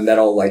common.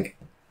 That'll like.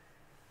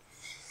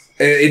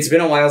 It's been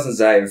a while since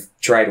I've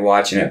tried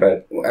watching it,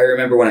 but I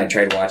remember when I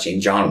tried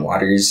watching John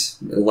Waters'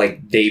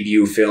 like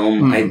debut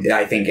film,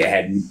 I think it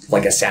had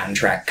like a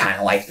soundtrack kind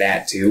of like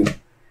that too.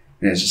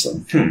 And it's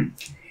just like,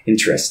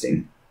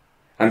 interesting.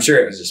 I'm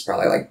sure it was just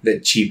probably like the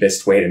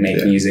cheapest way to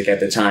make music at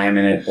the time,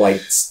 and it like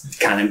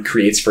kind of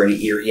creates for an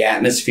eerie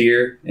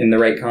atmosphere in the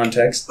right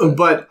context.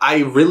 But I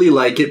really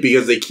like it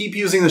because they keep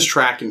using this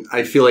track, and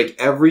I feel like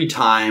every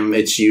time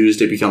it's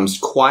used, it becomes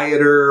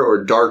quieter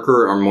or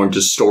darker or more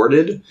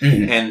distorted.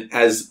 And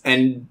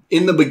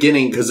in the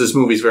beginning, because this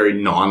movie's very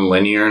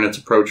non-linear in its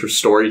approach of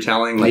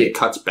storytelling, like it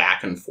cuts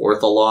back and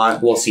forth a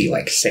lot. We'll see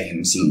like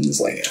same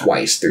scenes like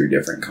twice through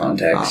different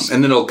contexts,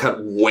 and then it'll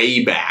cut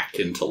way back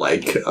into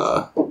like.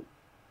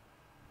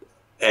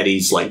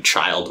 Eddie's like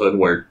childhood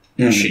where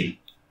she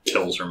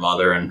kills her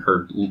mother and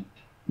her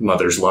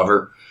mother's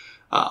lover.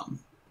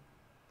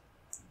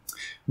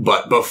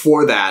 But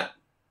before that,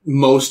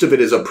 most of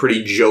it is a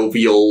pretty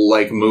jovial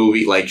like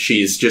movie. Like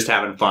she's just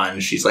having fun.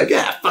 She's like,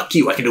 yeah, fuck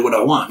you. I can do what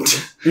I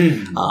want.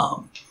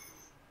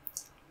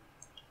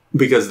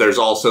 Because there's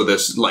also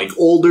this like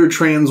older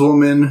trans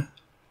woman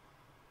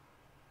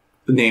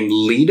named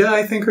Lita,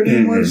 I think her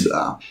name was.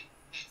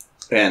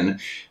 And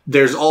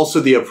there's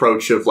also the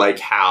approach of like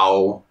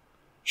how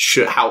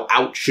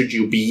out should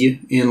you be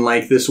in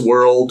like this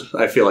world?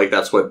 I feel like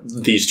that's what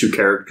these two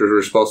characters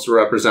are supposed to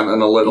represent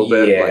in a little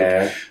bit.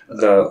 Yeah,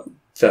 like,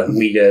 the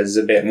Lita is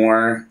a bit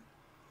more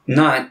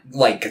not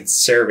like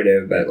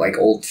conservative, but like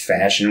old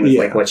fashioned with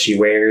like what she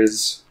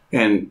wears.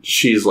 And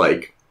she's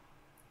like,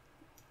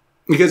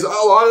 because a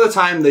lot of the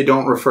time they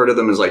don't refer to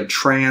them as like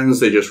trans,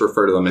 they just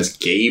refer to them as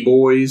gay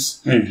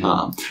boys.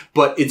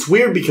 But it's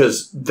weird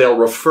because they'll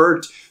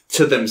refer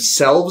to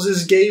themselves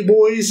as gay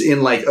boys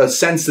in like a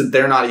sense that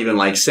they're not even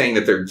like saying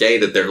that they're gay,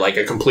 that they're like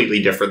a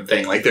completely different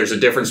thing. Like there's a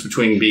difference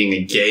between being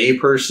a gay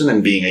person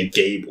and being a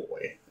gay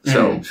boy.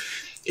 So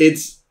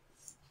it's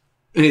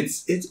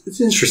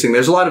interesting.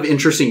 There's a lot of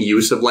interesting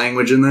use of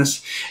language in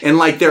this. And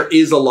like there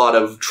is a lot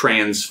of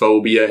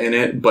transphobia in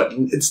it, but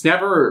it's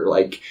never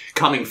like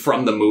coming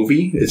from the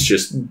movie. It's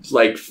just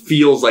like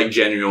feels like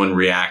genuine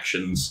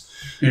reactions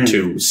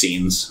to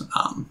scenes.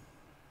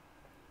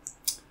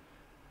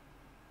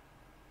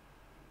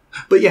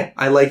 But yeah,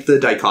 I like the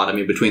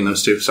dichotomy between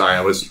those two. Sorry,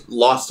 I was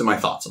lost in my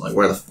thoughts. I'm like,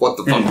 what the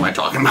fuck am I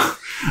talking about?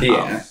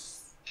 Yeah.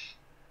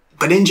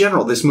 But in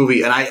general, this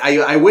movie, and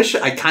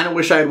I kind of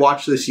wish I had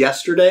watched this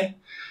yesterday,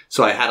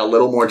 so I had a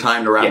little more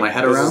time to wrap my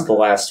head around. This is the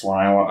last one.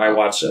 I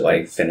watched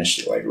it, finished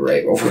it,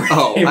 right before.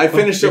 Oh, I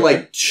finished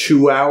it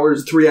 3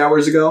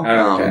 hours ago.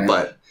 Oh, okay.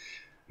 But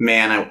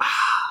man,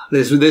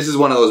 this is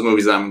one of those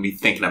movies that I'm going to be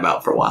thinking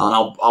about for a while, and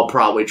I'll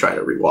probably try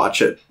to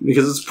rewatch it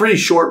because it's a pretty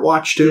short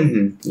watch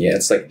too. Yeah,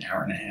 it's like an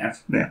hour and a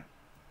half. Yeah.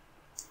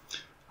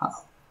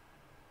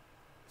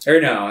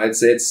 Or no,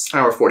 it's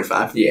hour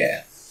 45.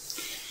 Yeah.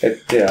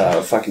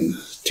 Fucking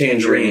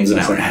Tangerine's an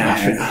hour and a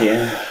half.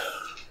 Yeah.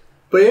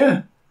 But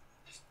yeah.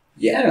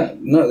 Yeah.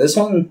 No, this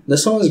one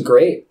was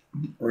great.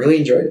 Really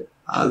enjoyed it.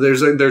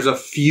 There's a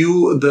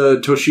few.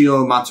 The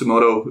Toshio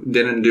Matsumoto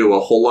didn't do a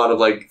whole lot of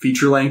like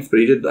feature length,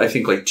 but he did I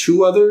think like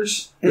 2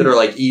 others that are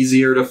like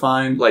easier to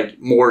find, like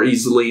more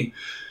easily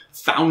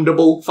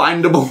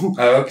findable.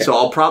 Oh, okay. So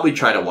I'll probably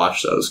try to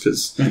watch those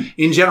because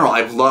in general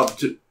I've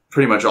loved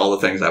pretty much all the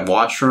things I've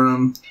watched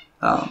from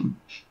him.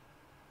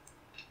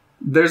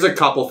 There's a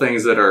couple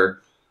things that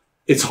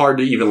it's hard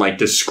to even like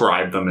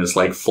describe them as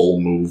like full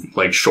movie,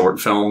 like short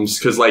films.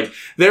 Cause like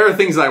there are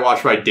things that I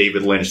watch by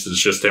David Lynch that's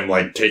just him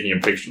like taking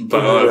a picture,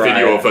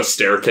 video of a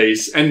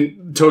staircase.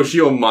 And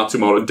Toshio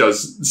Matsumoto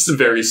does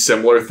very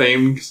similar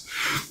things,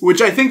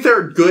 which I think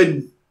they're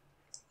good,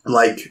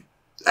 like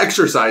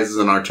exercises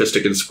in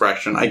artistic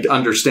expression. I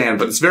understand,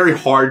 but it's very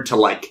hard to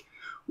like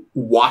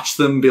watch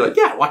them and be like,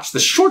 yeah, watch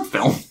this short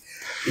film.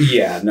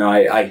 Yeah, no,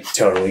 I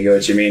totally get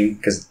what you mean,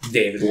 because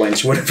David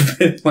Lynch would have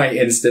been my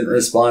instant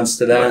response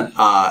to that.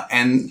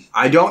 And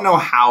I don't know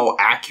how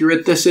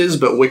accurate this is,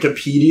 but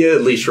Wikipedia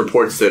at least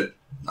reports that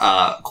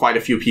quite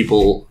a few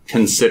people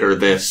consider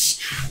this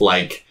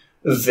like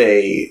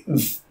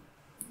there's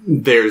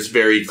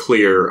very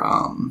clear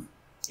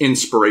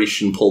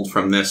inspiration pulled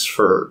from this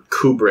for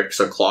Kubrick's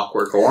A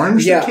Clockwork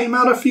Orange that came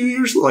out a few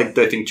years, like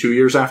I think 2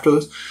 years after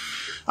this.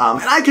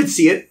 And I could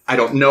see it. I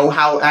don't know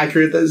how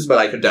accurate this is, but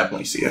I could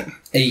definitely see it.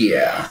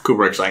 Yeah.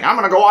 Kubrick's like, I'm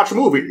going to go watch a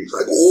movie. He's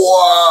like,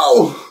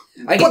 whoa!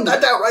 Put that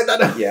down, write that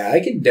down. Yeah, I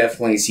could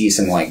definitely see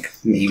some, like,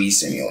 maybe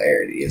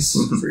similarities,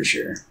 for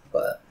sure.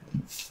 But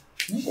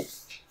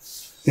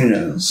who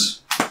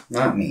knows?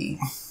 Not me.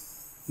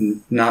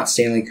 Not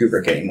Stanley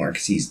Kubrick anymore,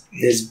 because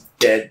his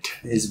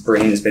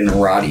brain has been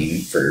rotting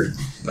for...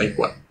 Like,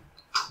 what?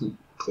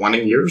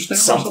 20 years now?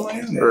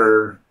 Something.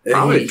 Or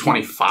probably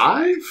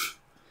 25?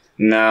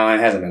 No, it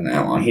hasn't been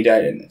that long. He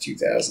died in the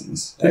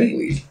 2000s, I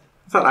believe.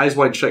 I thought Eyes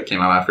Wide Shut came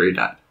out after he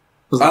died.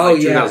 Was that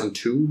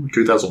 2002?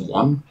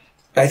 2001?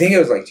 I think it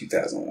was like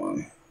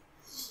 2001.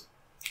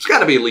 It's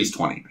got to be at least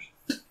 20 years.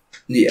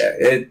 Yeah,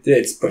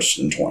 it's pushed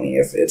in 20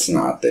 if it's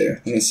not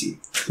there. Let me see.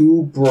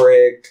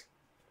 Kubrick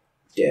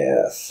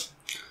death.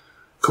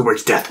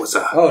 Kubrick's death was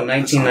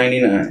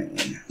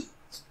 1999.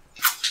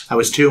 I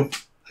was 2.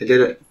 I did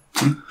it.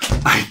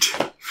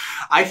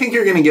 I think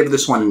you're going to give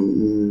this one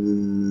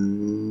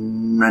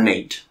an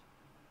 8.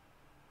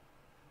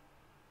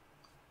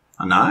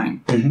 A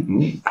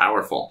 9.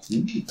 Powerful.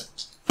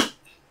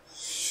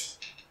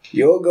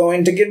 You're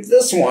going to give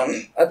this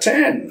one a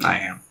 10. I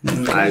am.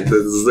 This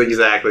is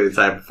exactly the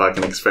type of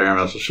fucking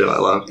experimental shit I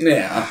love.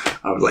 Yeah.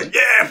 I was like,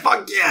 yeah,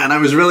 fuck yeah. And I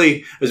was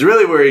really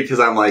worried because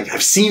I'm like,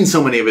 I've seen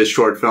so many of his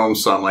short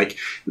films, so I'm like,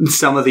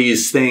 some of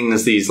these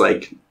things, these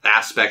like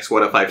aspects,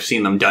 what if I've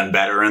seen them done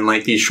better in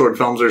like these short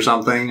films or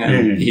something?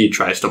 And he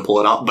tries to pull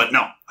it off. But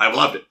no, I've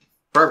loved it.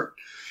 Perfect.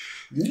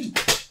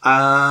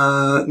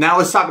 Now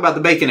let's talk about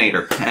the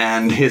Baconator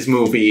and his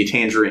movie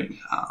Tangerine.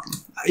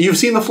 You've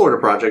seen the Florida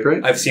Project,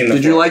 right? I've seen the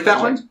Did you like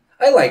that one?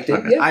 I liked it.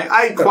 Okay. Yeah.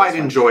 I quite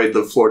enjoyed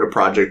the Florida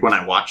Project when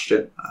I watched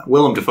it.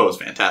 Willem Dafoe is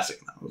fantastic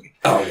in that movie.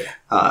 Oh,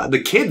 yeah. The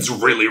kid's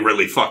really,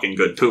 really fucking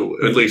good, too,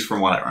 at least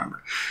from what I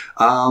remember.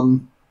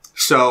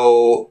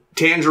 So,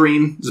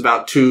 Tangerine is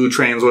about 2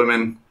 trans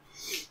women.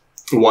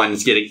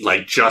 One's getting,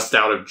 like, just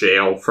out of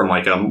jail from,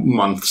 like, a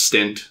month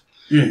stint.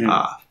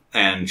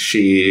 And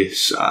she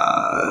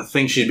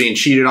thinks she's being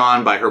cheated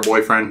on by her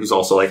boyfriend, who's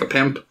also, like, a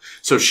pimp.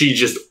 So she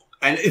just...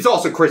 And it's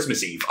also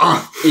Christmas Eve.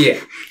 Yeah.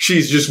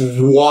 She's just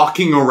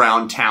walking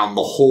around town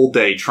the whole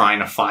day trying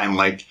to find,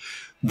 like,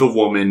 the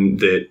woman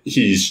that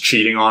he's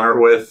cheating on her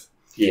with.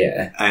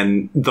 Yeah.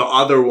 And the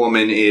other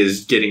woman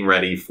is getting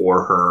ready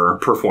for her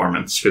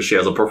performance because she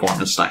has a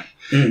performance night.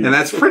 And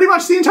that's pretty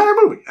much the entire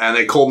movie. And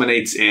it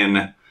culminates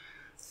in,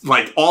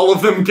 like, all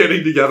of them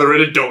getting together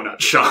at a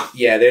donut shop.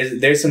 Yeah,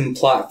 there's some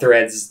plot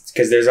threads,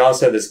 because there's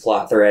also this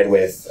plot thread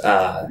with,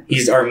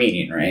 he's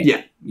Armenian, right?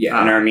 Yeah.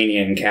 Yeah, an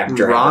Armenian cab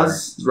driver.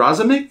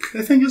 Razumik,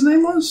 I think his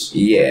name was?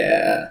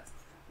 Yeah.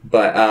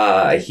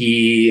 But,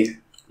 he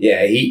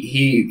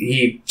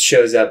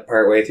shows up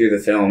partway through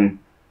the film,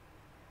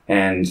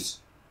 and,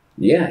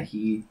 yeah,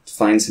 he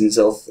finds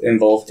himself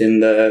involved in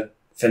the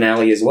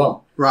finale as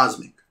well.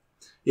 Razumik.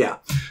 Yeah.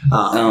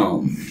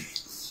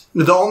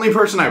 The only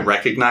person I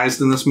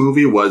recognized in this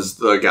movie was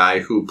the guy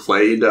who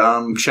played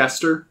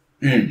Chester,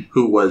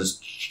 who was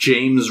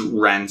James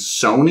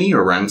Ransone,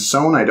 or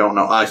Ransone, I don't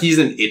know. He's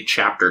in It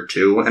Chapter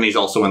 2, and he's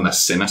also in the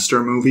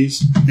Sinister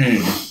movies.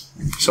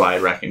 So I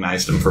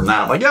recognized him from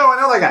that. I'm like, yo, I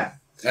know that guy.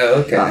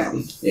 Oh,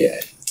 okay. Yeah.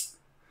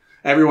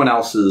 Everyone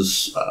else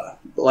is,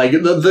 like,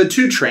 the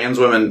two trans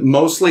women,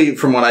 mostly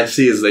from what I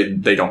see, is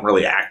they don't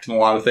really act in a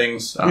lot of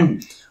things.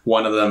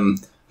 One of them...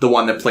 The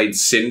one that played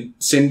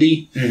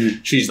Cindy,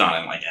 she's not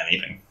in, like,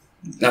 anything.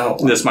 No.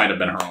 This might have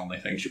been her only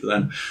thing she was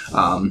in.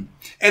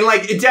 And,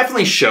 like, it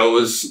definitely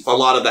shows a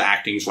lot of the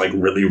acting's, like,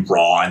 really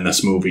raw in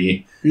this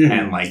movie.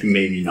 And, like,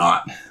 maybe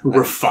not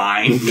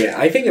refined. Yeah,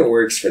 I think it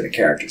works for the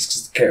characters,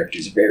 because the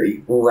characters are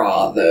very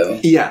raw, though.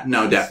 Yeah,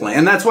 no, definitely.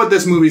 And that's what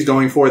this movie's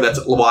going for. That's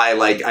why,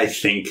 like, I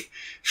think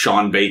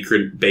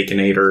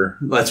Baconator,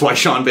 that's why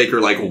Sean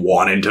Baker, like,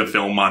 wanted to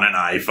film on an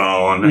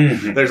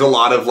iPhone. There's a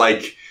lot of,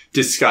 like...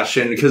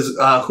 discussion, because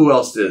who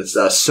else did it?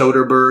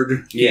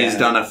 Soderbergh. Yeah. He's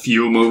done a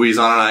few movies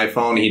on an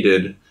iPhone. He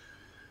did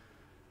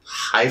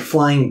High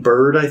Flying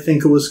Bird, I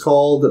think it was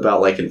called,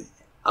 about like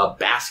a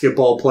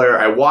basketball player.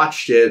 I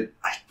watched it.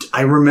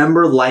 I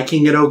remember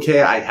liking it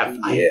okay.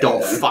 I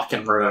don't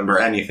fucking remember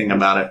anything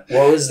about it.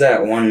 What was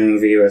that one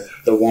movie with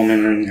the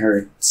woman and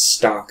her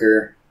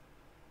stalker?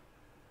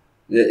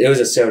 It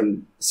was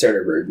a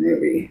Soderbergh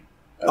movie.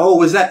 Oh,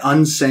 was that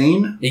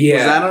Unsane? Yeah.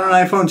 Was that on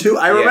an iPhone too?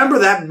 I remember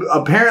that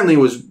apparently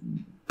was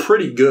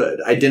pretty good.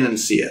 I didn't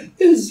see it.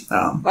 It was,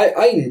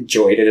 I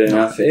enjoyed it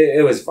enough.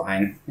 It was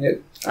fine.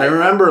 I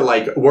remember,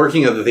 like,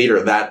 working at the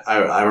theater, that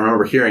I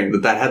remember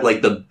hearing that had,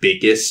 like, the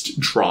biggest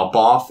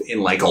drop-off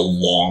in, like, a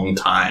long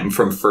time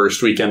from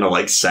first weekend to,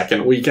 like,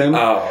 second weekend.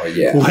 Oh,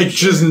 yeah. Like,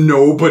 just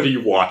nobody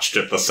watched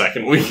it the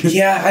second weekend.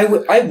 Yeah,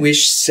 I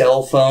wish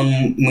cell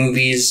phone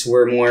movies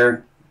were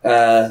more...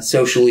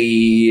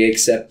 socially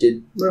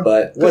accepted,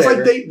 but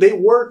whatever. Like, they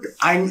work.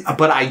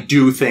 But I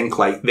do think,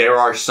 like, there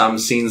are some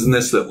scenes in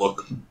this that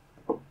look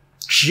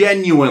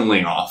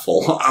genuinely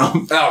awful.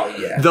 Oh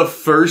yeah, the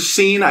first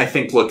scene I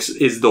think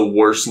is the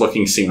worst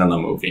looking scene in the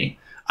movie.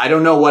 I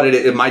don't know what it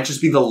is. It might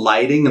just be the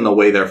lighting and the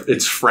way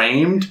it's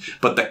framed,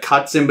 but the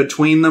cuts in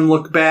between them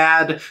look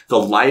bad. The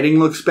lighting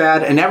looks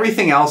bad, and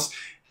everything else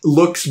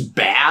looks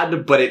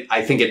bad, but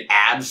I think it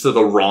adds to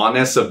the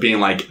rawness of being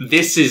like,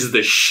 this is the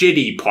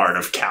shitty part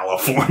of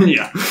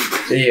California.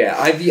 Yeah,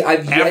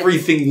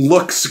 everything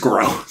looks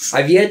gross.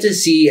 I've yet to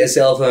see a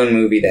cell phone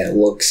movie that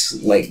looks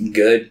like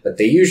good, but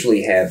they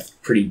usually have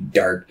pretty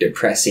dark,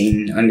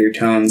 depressing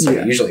undertones, so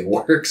it usually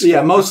works.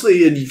 Yeah, mostly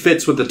it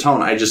fits with the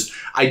tone.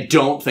 I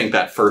don't think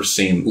that first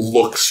scene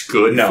looks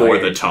good for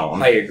the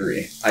tone. I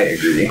agree.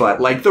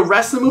 But, like, the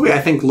rest of the movie,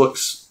 I think,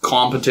 looks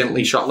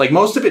competently shot. Like,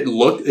 most of it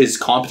is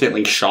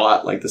competently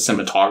shot. Like, the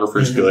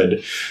cinematographer's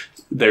good.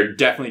 They're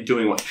definitely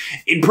doing what...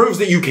 It proves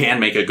that you can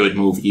make a good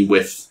movie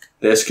with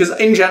this, because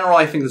in general,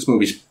 I think this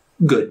movie's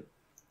good.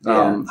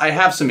 Yeah. I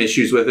have some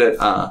issues with it.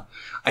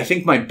 I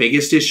think my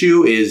biggest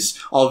issue is,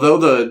 although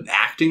the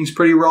acting's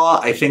pretty raw,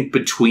 I think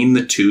between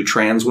the two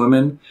trans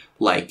women,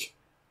 like,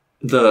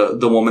 the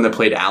woman that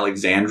played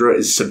Alexandra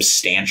is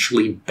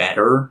substantially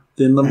better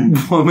than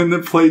the woman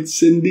that played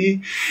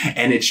Cindy.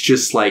 And it's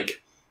just,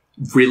 like,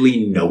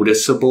 really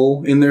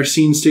noticeable in their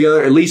scenes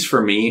together. At least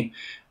for me,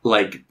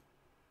 like,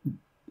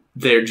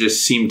 there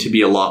just seemed to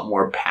be a lot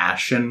more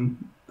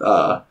passion,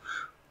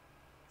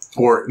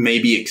 or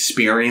maybe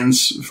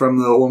experience from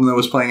the woman that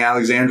was playing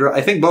Alexandra.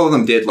 I think both of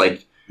them did,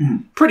 like,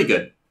 pretty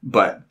good,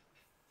 but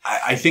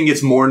I think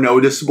it's more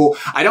noticeable.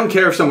 I don't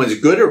care if someone's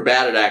good or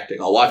bad at acting.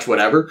 I'll watch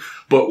whatever.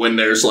 But when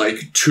there's,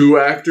 like, two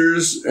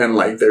actors and,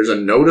 like, there's a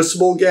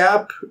noticeable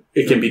gap,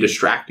 it can be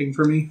distracting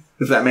for me,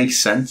 if that makes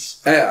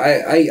sense.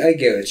 I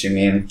get what you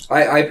mean.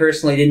 I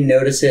personally didn't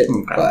notice it,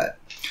 but...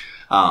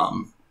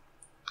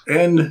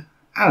 And,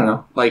 I don't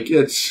know. Like,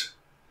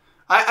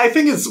 I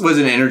think it was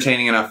an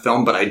entertaining enough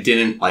film, but I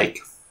didn't, like,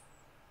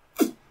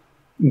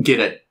 get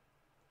a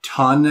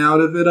ton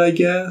out of it, I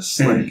guess.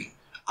 Like,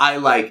 I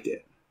liked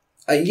it.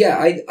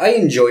 I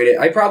enjoyed it.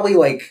 I probably,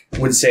 like,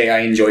 would say I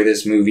enjoy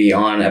this movie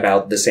on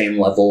about the same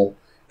level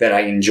that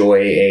I enjoy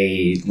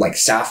a, like,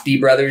 Safdie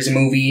Brothers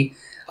movie.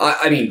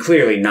 I mean,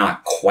 clearly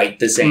not quite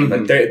the same,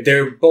 but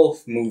they're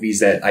both movies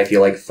that I feel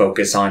like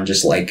focus on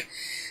just, like,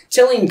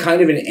 telling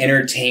kind of an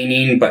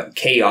entertaining but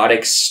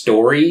chaotic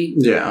story.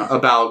 Yeah,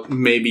 about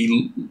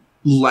maybe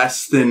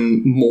less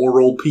than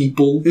moral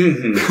people.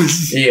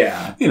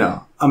 Yeah. You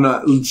know,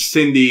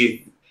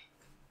 Cindy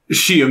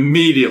she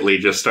immediately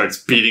just starts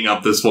beating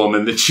up this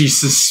woman that she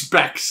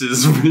suspects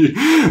is me.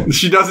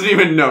 She doesn't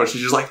even know.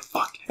 She's just like,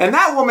 fuck. And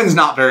that woman's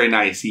not very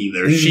nice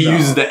either. She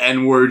uses the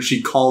N-word.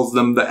 She calls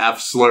them the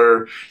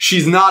F-slur.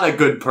 She's not a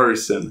good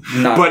person.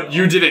 But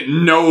you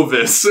didn't know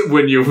this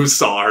when you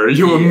saw her.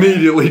 You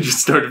immediately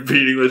just started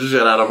beating the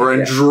shit out of her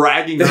and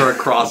dragging her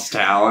across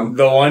town.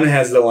 The one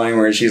has the line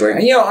where she's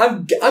like, you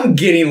know, I'm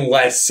getting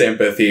less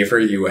sympathy for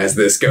you as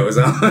this goes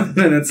on.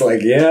 And it's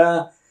like,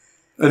 yeah.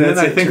 And then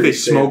I think they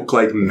smoke,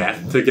 like,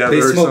 meth together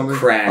or something. They smoke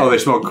crack. Oh, they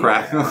smoke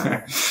crack.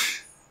 Yeah.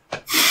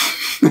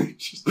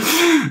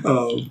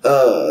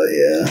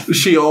 Yeah.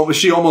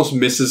 She almost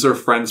misses her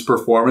friend's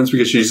performance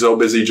because she's so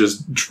busy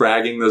just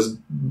dragging this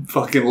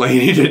fucking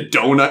lady to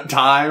donut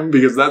time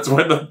because that's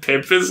where the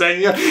pimp is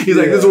hanging out. He's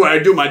like, this is where I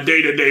do my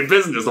day-to-day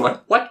business. I'm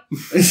like, what?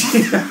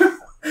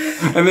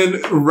 And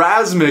then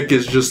Razmik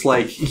is just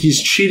like,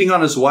 he's cheating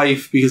on his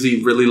wife because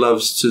he really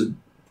loves to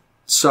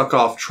suck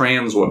off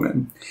trans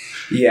women.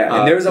 Yeah,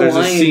 and there's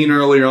a scene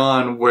earlier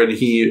on when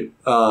he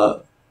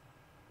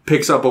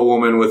picks up a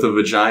woman with a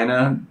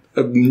vagina,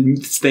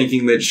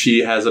 thinking that she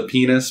has a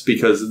penis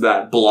because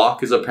that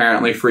block is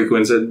apparently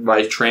frequented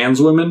by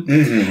trans women.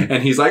 Mm-hmm.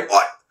 And he's like,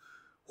 what?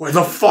 Where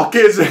the fuck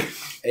is it?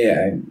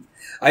 Yeah.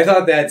 I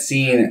thought that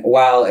scene,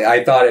 while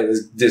I thought it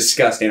was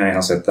disgusting, I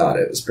also thought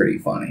it was pretty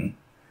funny.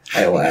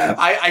 I laughed.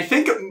 I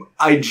think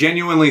I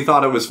genuinely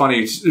thought it was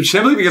funny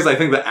simply because I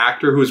think the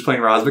actor who was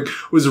playing Razmik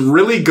was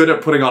really good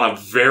at putting on a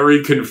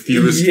very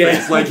confused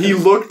face. Like, he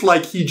looked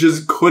like he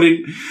just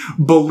couldn't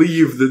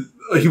believe that.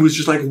 He was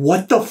just like,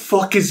 what the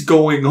fuck is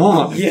going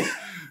on? Yeah.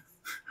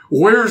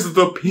 Where's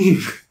the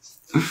penis?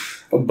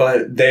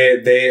 But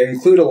they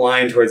include a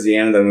line towards the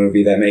end of the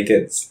movie that make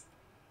it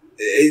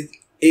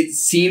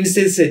seems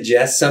to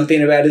suggest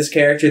something about his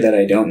character that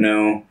I don't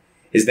know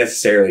is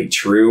necessarily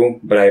true,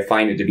 but I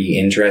find it to be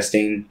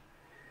interesting,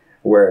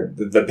 where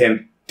the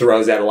pimp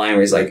throws out a line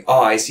where he's like,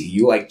 oh, I see,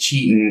 you like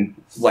cheating,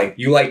 like,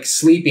 you like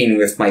sleeping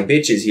with my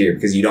bitches here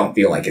because you don't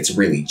feel like it's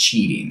really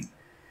cheating.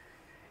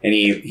 And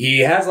he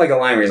has like a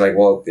line where he's like,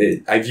 well,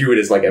 I view it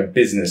as like a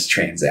business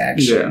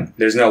transaction. Yeah.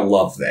 There's no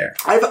love there.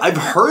 I've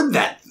heard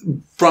that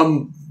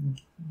from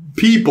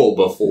people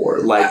before.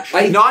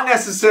 Like, not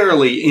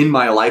necessarily in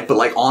my life, but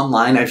like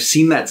online, I've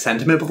seen that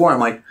sentiment before. I'm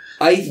like,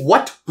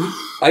 what?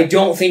 I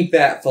don't think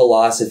that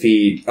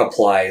philosophy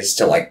applies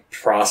to like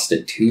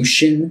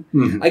prostitution.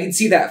 Mm-hmm. I can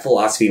see that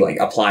philosophy like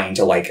applying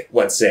to like,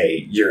 let's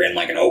say you're in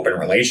like an open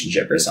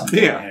relationship or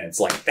something. Yeah. And it's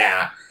like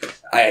that.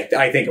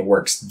 I think it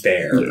works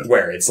there,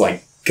 where it's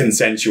like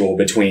consensual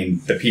between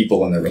the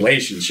people in the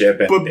relationship.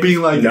 And but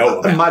being like,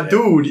 my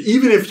dude,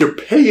 even if you're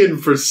paying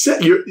for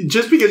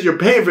just because you're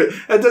paying for it,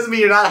 that doesn't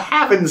mean you're not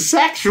having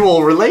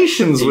sexual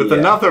relations with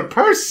another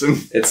person.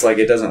 It's like,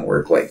 it doesn't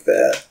work like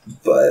that.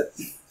 But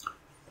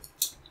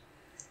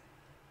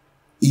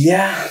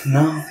yeah,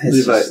 no.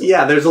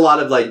 There's a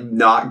lot of like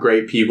not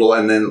great people,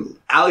 and then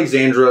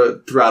Alexandra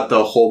throughout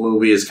the whole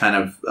movie is kind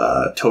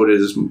of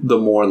touted as the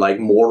more like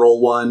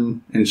moral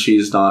one, and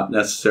she's not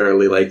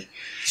necessarily like,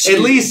 at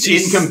least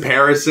in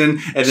comparison.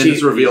 And then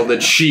it's revealed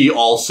that she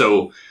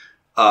also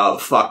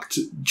fucked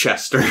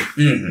Chester,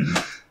 mm-hmm.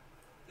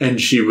 and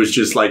she was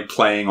just like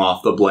playing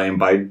off the blame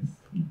by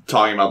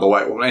talking about the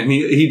white woman, and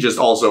he just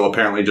also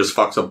apparently just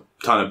fucks a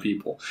ton of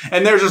people,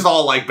 and they're just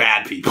all like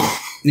bad people.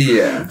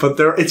 Yeah, but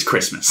it's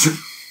Christmas.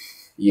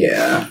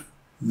 Yeah,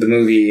 the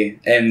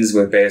movie ends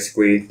with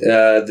basically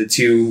the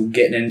two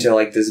getting into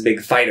like this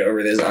big fight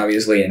over this,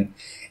 obviously, and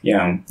you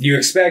know, you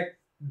expect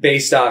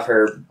based off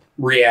her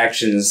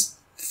reactions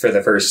for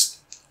the first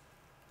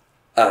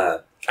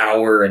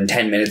hour and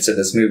 10 minutes of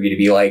this movie to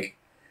be like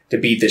to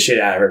beat the shit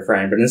out of her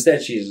friend, but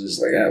instead she's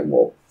just like,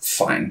 well,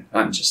 fine,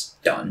 I'm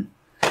just done.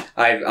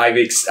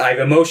 I've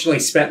emotionally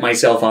spent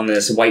myself on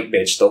this white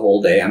bitch the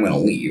whole day. I'm gonna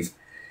leave.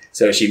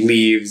 So she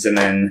leaves, and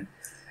then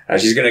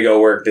she's gonna go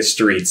work the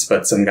streets,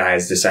 but some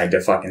guys decide to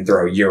fucking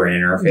throw urine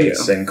in her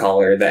face and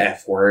call her the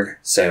F word.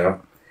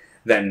 So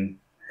then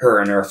her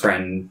and her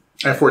friend...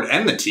 F word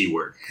and the T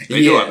word.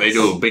 They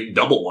do a big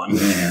double one.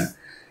 Yeah.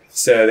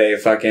 So they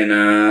fucking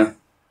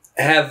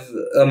have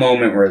a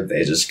moment where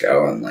they just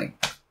go and like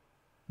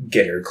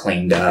get her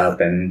cleaned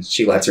up, and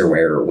she lets her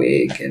wear her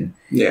wig, and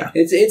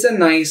it's a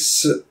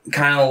nice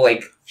kind of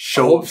like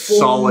show of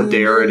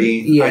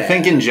solidarity. Yeah. I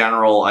think in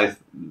general,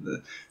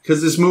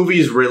 because this movie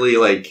is really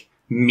like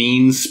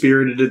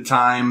mean-spirited at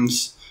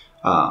times,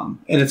 and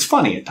it's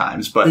funny at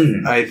times, but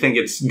I think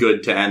it's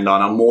good to end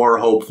on a more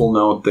hopeful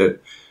note that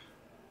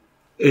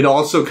it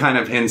also kind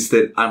of hints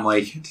that I'm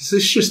like, does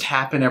this just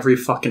happen every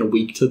fucking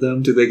week to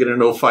them? Do they get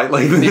into a fight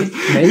like this?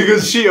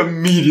 Because she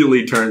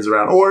immediately turns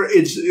around. Or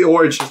it's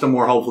just a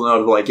more hopeful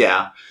note of like,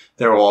 yeah,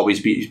 there will always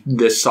be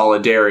this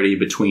solidarity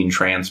between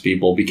trans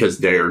people because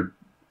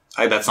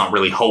that's not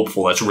really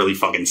hopeful. That's really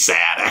fucking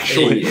sad,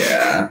 actually.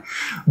 Yeah.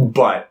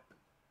 But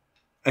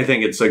I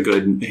think it's a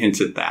good hint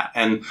at that.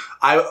 And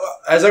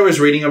as I was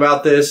reading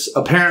about this,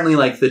 apparently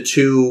like the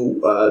two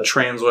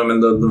trans women,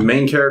 the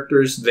main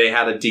characters, they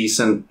had a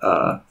decent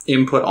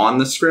input on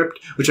the script,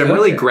 which I'm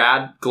really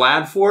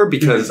glad for,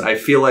 because I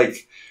feel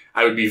like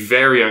I would be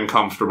very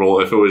uncomfortable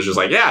if it was just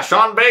like, yeah,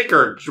 Sean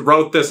Baker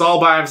wrote this all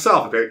by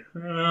himself. I'd be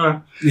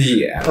like,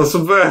 yeah.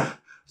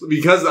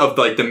 Because of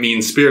like the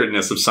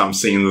mean-spiritedness of some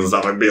scenes and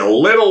stuff, I'd be a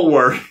little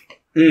worried.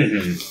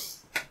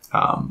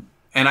 Mm-hmm.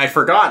 And I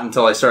forgot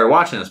until I started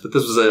watching this, but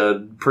this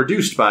was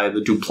produced by the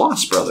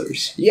Duplass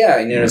brothers. Yeah,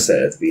 I noticed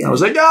that at the beginning. I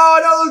was like, oh,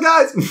 I know those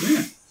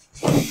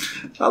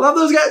guys. I love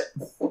those guys.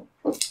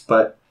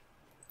 But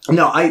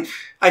no, I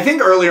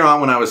think earlier on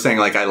when I was saying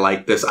like I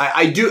like this,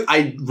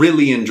 I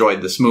really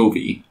enjoyed this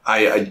movie.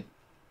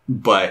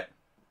 But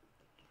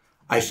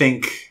I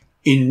think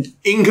in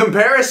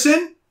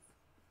comparison,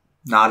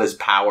 not as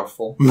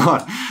powerful,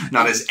 not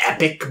as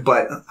epic,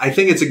 but I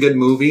think it's a good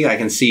movie. I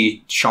can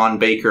see Sean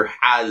Baker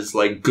has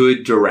like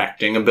good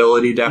directing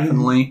ability,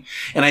 definitely.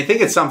 Mm-hmm. And I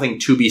think it's something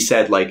to be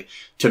said, like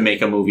to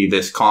make a movie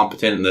this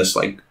competent and this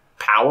like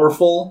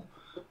powerful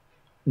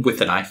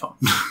with an iPhone.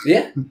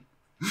 Yeah.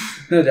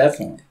 No,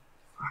 definitely.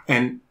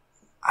 And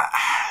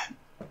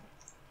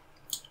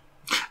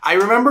I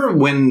remember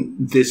when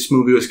this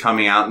movie was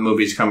coming out,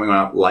 movies coming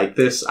out like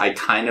this, I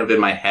kind of, in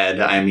my head,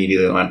 I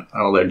immediately went,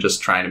 oh, they're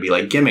just trying to be,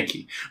 like,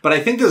 gimmicky. But I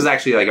think this is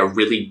actually, like, a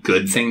really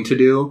good thing to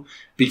do,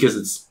 because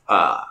it's,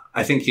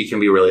 I think it can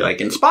be really,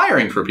 like,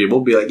 inspiring for people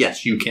to be like,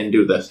 yes, you can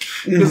do this.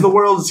 Because the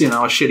world's, you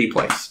know, a shitty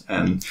place.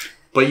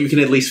 But you can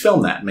at least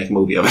film that and make a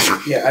movie of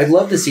it. Yeah, I'd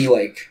love to see,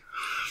 like,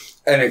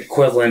 an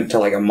equivalent to,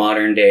 like, a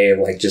modern day,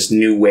 like, just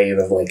new wave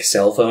of, like,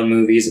 cell phone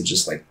movies of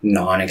just, like,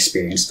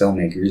 non-experienced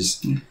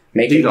filmmakers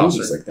making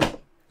movies like that.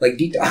 Like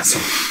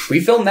DDoS. We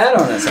filmed that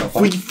on a cell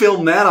phone. We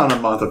filmed that on a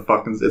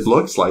motherfucking... It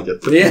looks like it.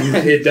 Yeah,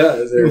 it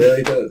does. It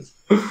really does.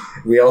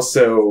 We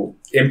also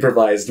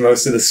improvised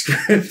most of the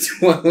script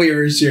while we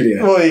were shooting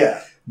it. Well,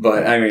 yeah.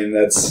 But, I mean,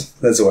 that's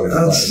what it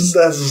was.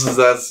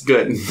 That's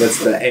good.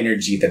 That's the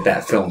energy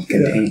that film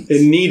contains. Yeah,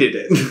 it needed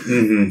it.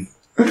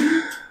 Mm-hmm.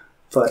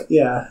 But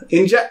yeah,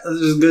 this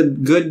is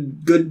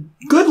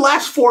good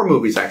last 4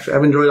 movies, actually.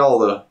 I've enjoyed all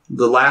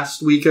the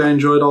last week. I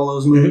enjoyed all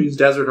those movies.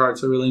 Mm-hmm. Desert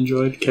Hearts I really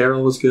enjoyed.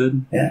 Carol was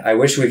good. Yeah, I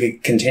wish we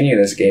could continue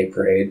this gay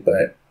parade,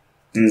 but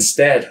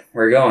instead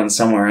we're going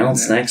somewhere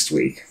else next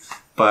week.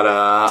 But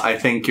I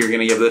think you're going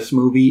to give this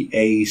movie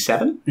a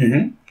 7?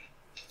 Mm-hmm.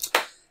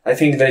 I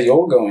think that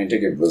you're going to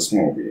give this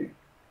movie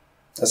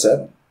a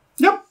 7.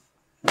 Yep.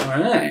 All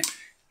right.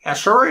 Yeah,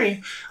 sure.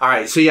 All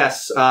right, so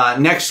yes,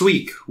 next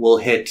week we'll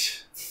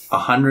hit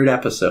 100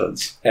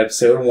 episodes.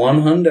 Episode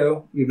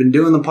 100. We've been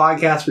doing the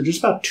podcast for just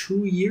about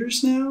 2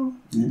 years now.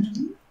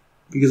 Mm-hmm.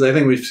 Because I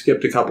think we've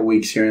skipped a couple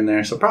weeks here and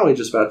there. So probably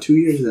just about 2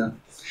 years now.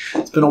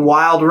 It's been a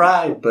wild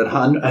ride. But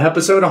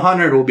episode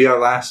 100 will be our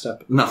last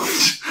episode.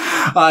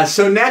 No.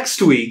 So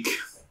next week,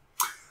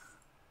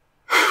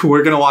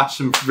 we're going to watch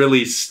some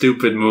really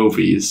stupid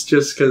movies.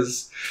 Just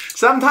because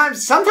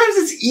sometimes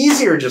it's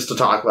easier just to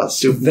talk about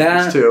stupid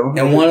movies too.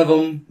 And one of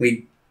them,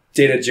 we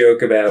did a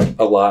joke about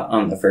a lot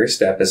on the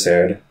first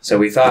episode, so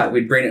we thought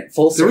we'd bring it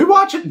full circle. Did we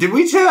watch it? Did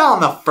we say that on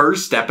the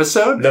first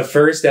episode? The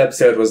first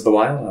episode was the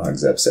Wild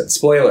Hogs episode.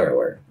 Spoiler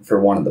alert for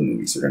one of the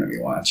movies we're going to be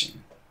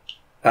watching.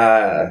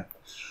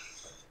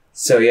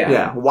 So yeah.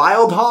 Yeah,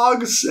 Wild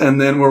Hogs, and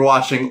then we're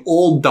watching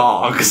Old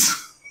Dogs.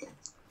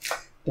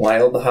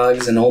 Wild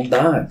Hogs and Old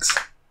Dogs.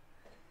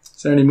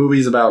 Is there any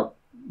movies about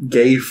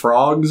gay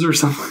frogs or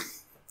something?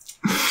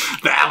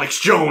 The Alex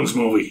Jones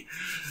movie.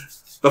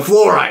 The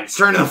fluoride's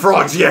turning the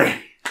frogs gay.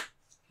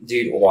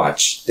 Dude,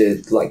 watch.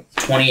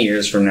 20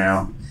 years from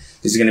now,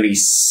 there's going to be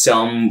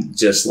some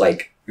just,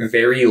 like,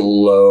 very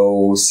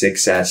low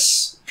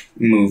success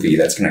movie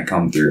that's going to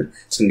come through.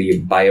 It's going to be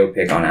a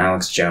biopic on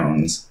Alex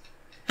Jones.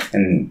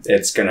 And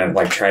it's going to,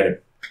 like, try to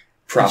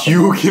prop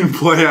You can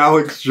play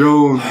Alex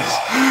Jones.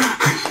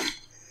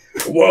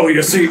 Whoa,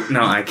 you see?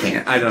 No, I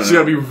can't. I don't know. It's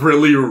going to be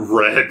really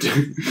red.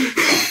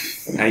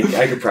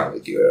 I could probably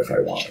do it if I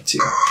wanted to.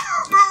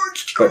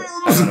 But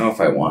I don't know if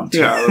I want to.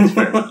 Yeah, that's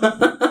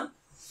fair.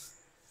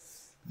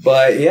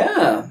 But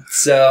yeah,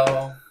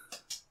 so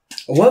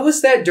what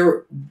was that?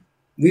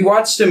 We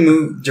watched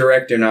a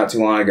director not too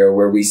long ago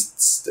where we.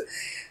 It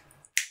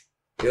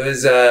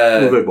was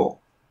Big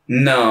Bull.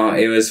 No,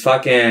 it was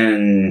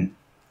fucking.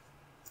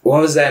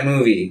 What was that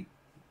movie?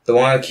 The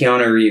one with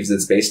Keanu Reeves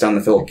that's based on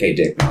the Philip K.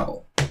 Dick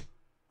novel.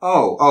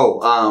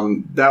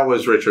 That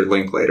was Richard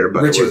Linklater.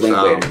 But Richard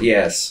Linklater,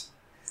 yes.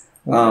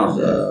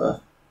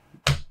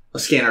 A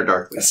Scanner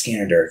Darkly. A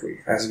Scanner Darkly.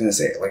 I was going to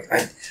say, like,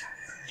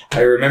 I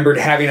remembered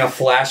having a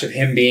flash of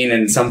him being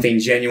in something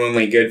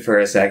genuinely good for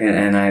a second,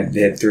 and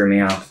it threw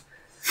me off.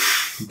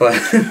 But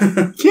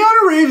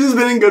Keanu Reeves has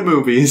been in good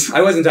movies.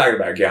 I wasn't talking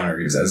about Keanu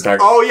Reeves. I was talking.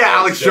 Oh yeah,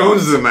 Alex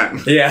Jones is in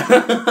that. Yeah.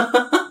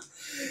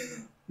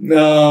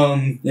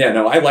 Yeah.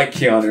 No, I like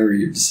Keanu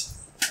Reeves.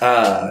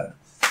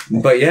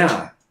 But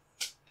yeah,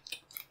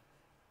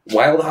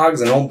 Wild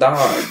Hogs and Old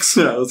Dogs.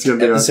 Yeah, that's gonna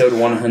be episode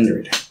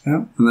 100.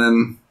 Yeah, and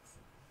then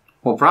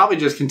we'll probably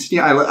just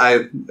continue.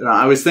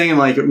 I was thinking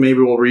like maybe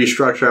we'll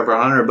restructure after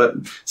 100, but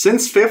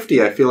since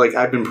 50, I feel like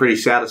I've been pretty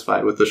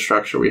satisfied with the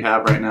structure we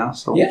have right now.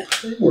 So yeah,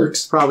 it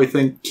works.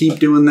 Probably keep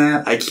doing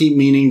that. I keep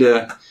meaning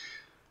to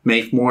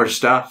make more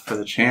stuff for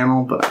the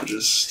channel, but I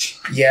just...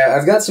 Yeah,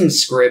 I've got some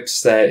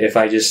scripts that if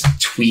I just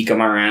tweak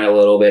them around a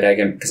little bit, I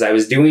can... Because I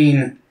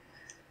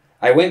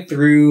went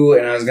through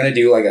and I was going to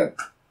do like a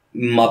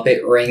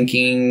Muppet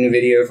ranking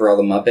video for all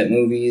the Muppet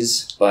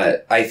movies,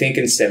 but I think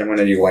instead I'm going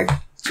to do like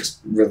just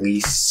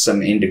release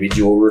some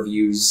individual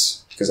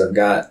reviews because I've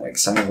got like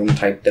some of them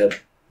typed up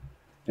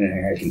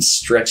and I can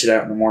stretch it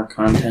out into more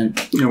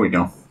content. There we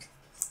go.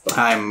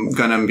 I'm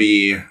going to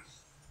be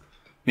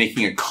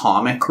making a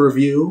comic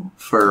review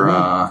for,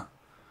 I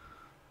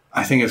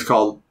think it's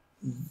called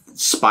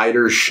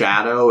Spider's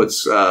Shadow.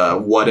 It's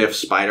What If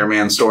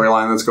Spider-Man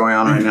storyline that's going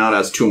on right now. It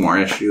has 2 more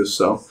issues,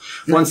 so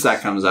once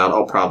that comes out,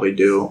 I'll probably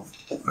do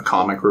a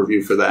comic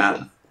review for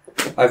that.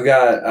 I've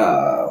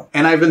got...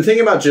 And I've been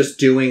thinking about just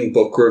doing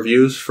book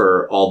reviews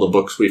for all the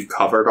books we've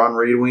covered on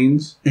Read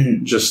Weens.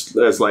 Just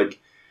as like...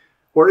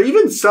 Or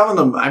even some of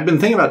them, I've been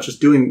thinking about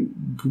just doing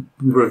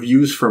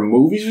reviews for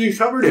movies we've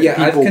covered. If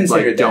I've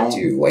considered that don't...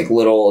 too. Like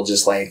little,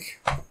 just like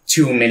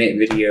 2-minute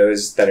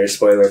videos that are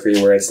spoiler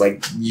free where it's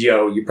like,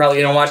 yo, you probably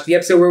didn't watch the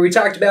episode where we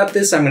talked about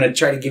this. I'm going to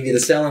try to give you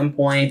the selling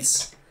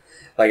points.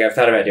 Like I've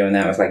thought about doing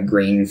that with like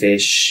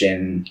Greenfish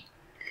and...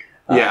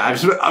 yeah,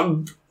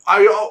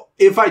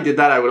 if I did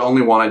that, I would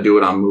only want to do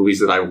it on movies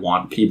that I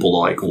want people to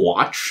like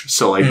watch.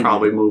 So like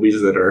probably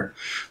movies that are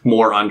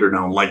more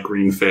underknown, like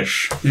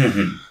Greenfish.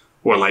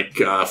 Or like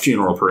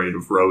Funeral Parade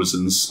of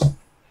Rosens.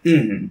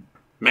 Man,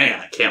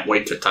 I can't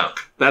wait to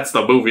talk. That's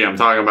the movie I'm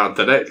talking about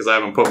today because I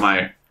haven't put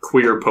my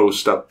queer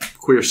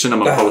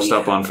cinema post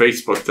up on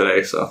Facebook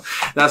today. So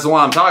that's the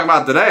one I'm talking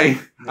about today.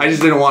 I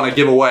just didn't want to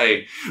give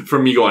away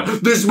from me going,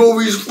 this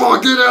movie's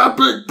fucking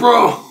epic,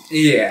 bro.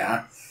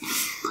 Yeah.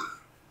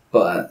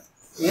 But,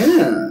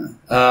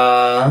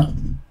 yeah.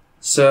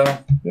 So.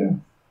 Yeah.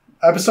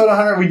 Episode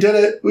 100, we did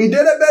it. We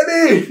did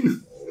it, baby.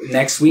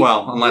 Next week,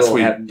 well, unless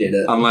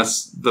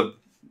unless the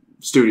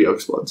studio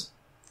explodes.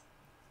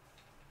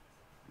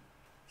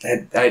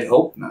 I'd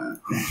hope not.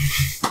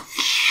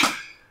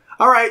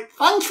 All right.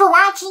 Thanks for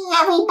watching,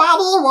 everybody.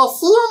 We'll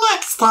see you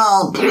next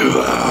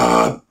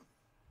time.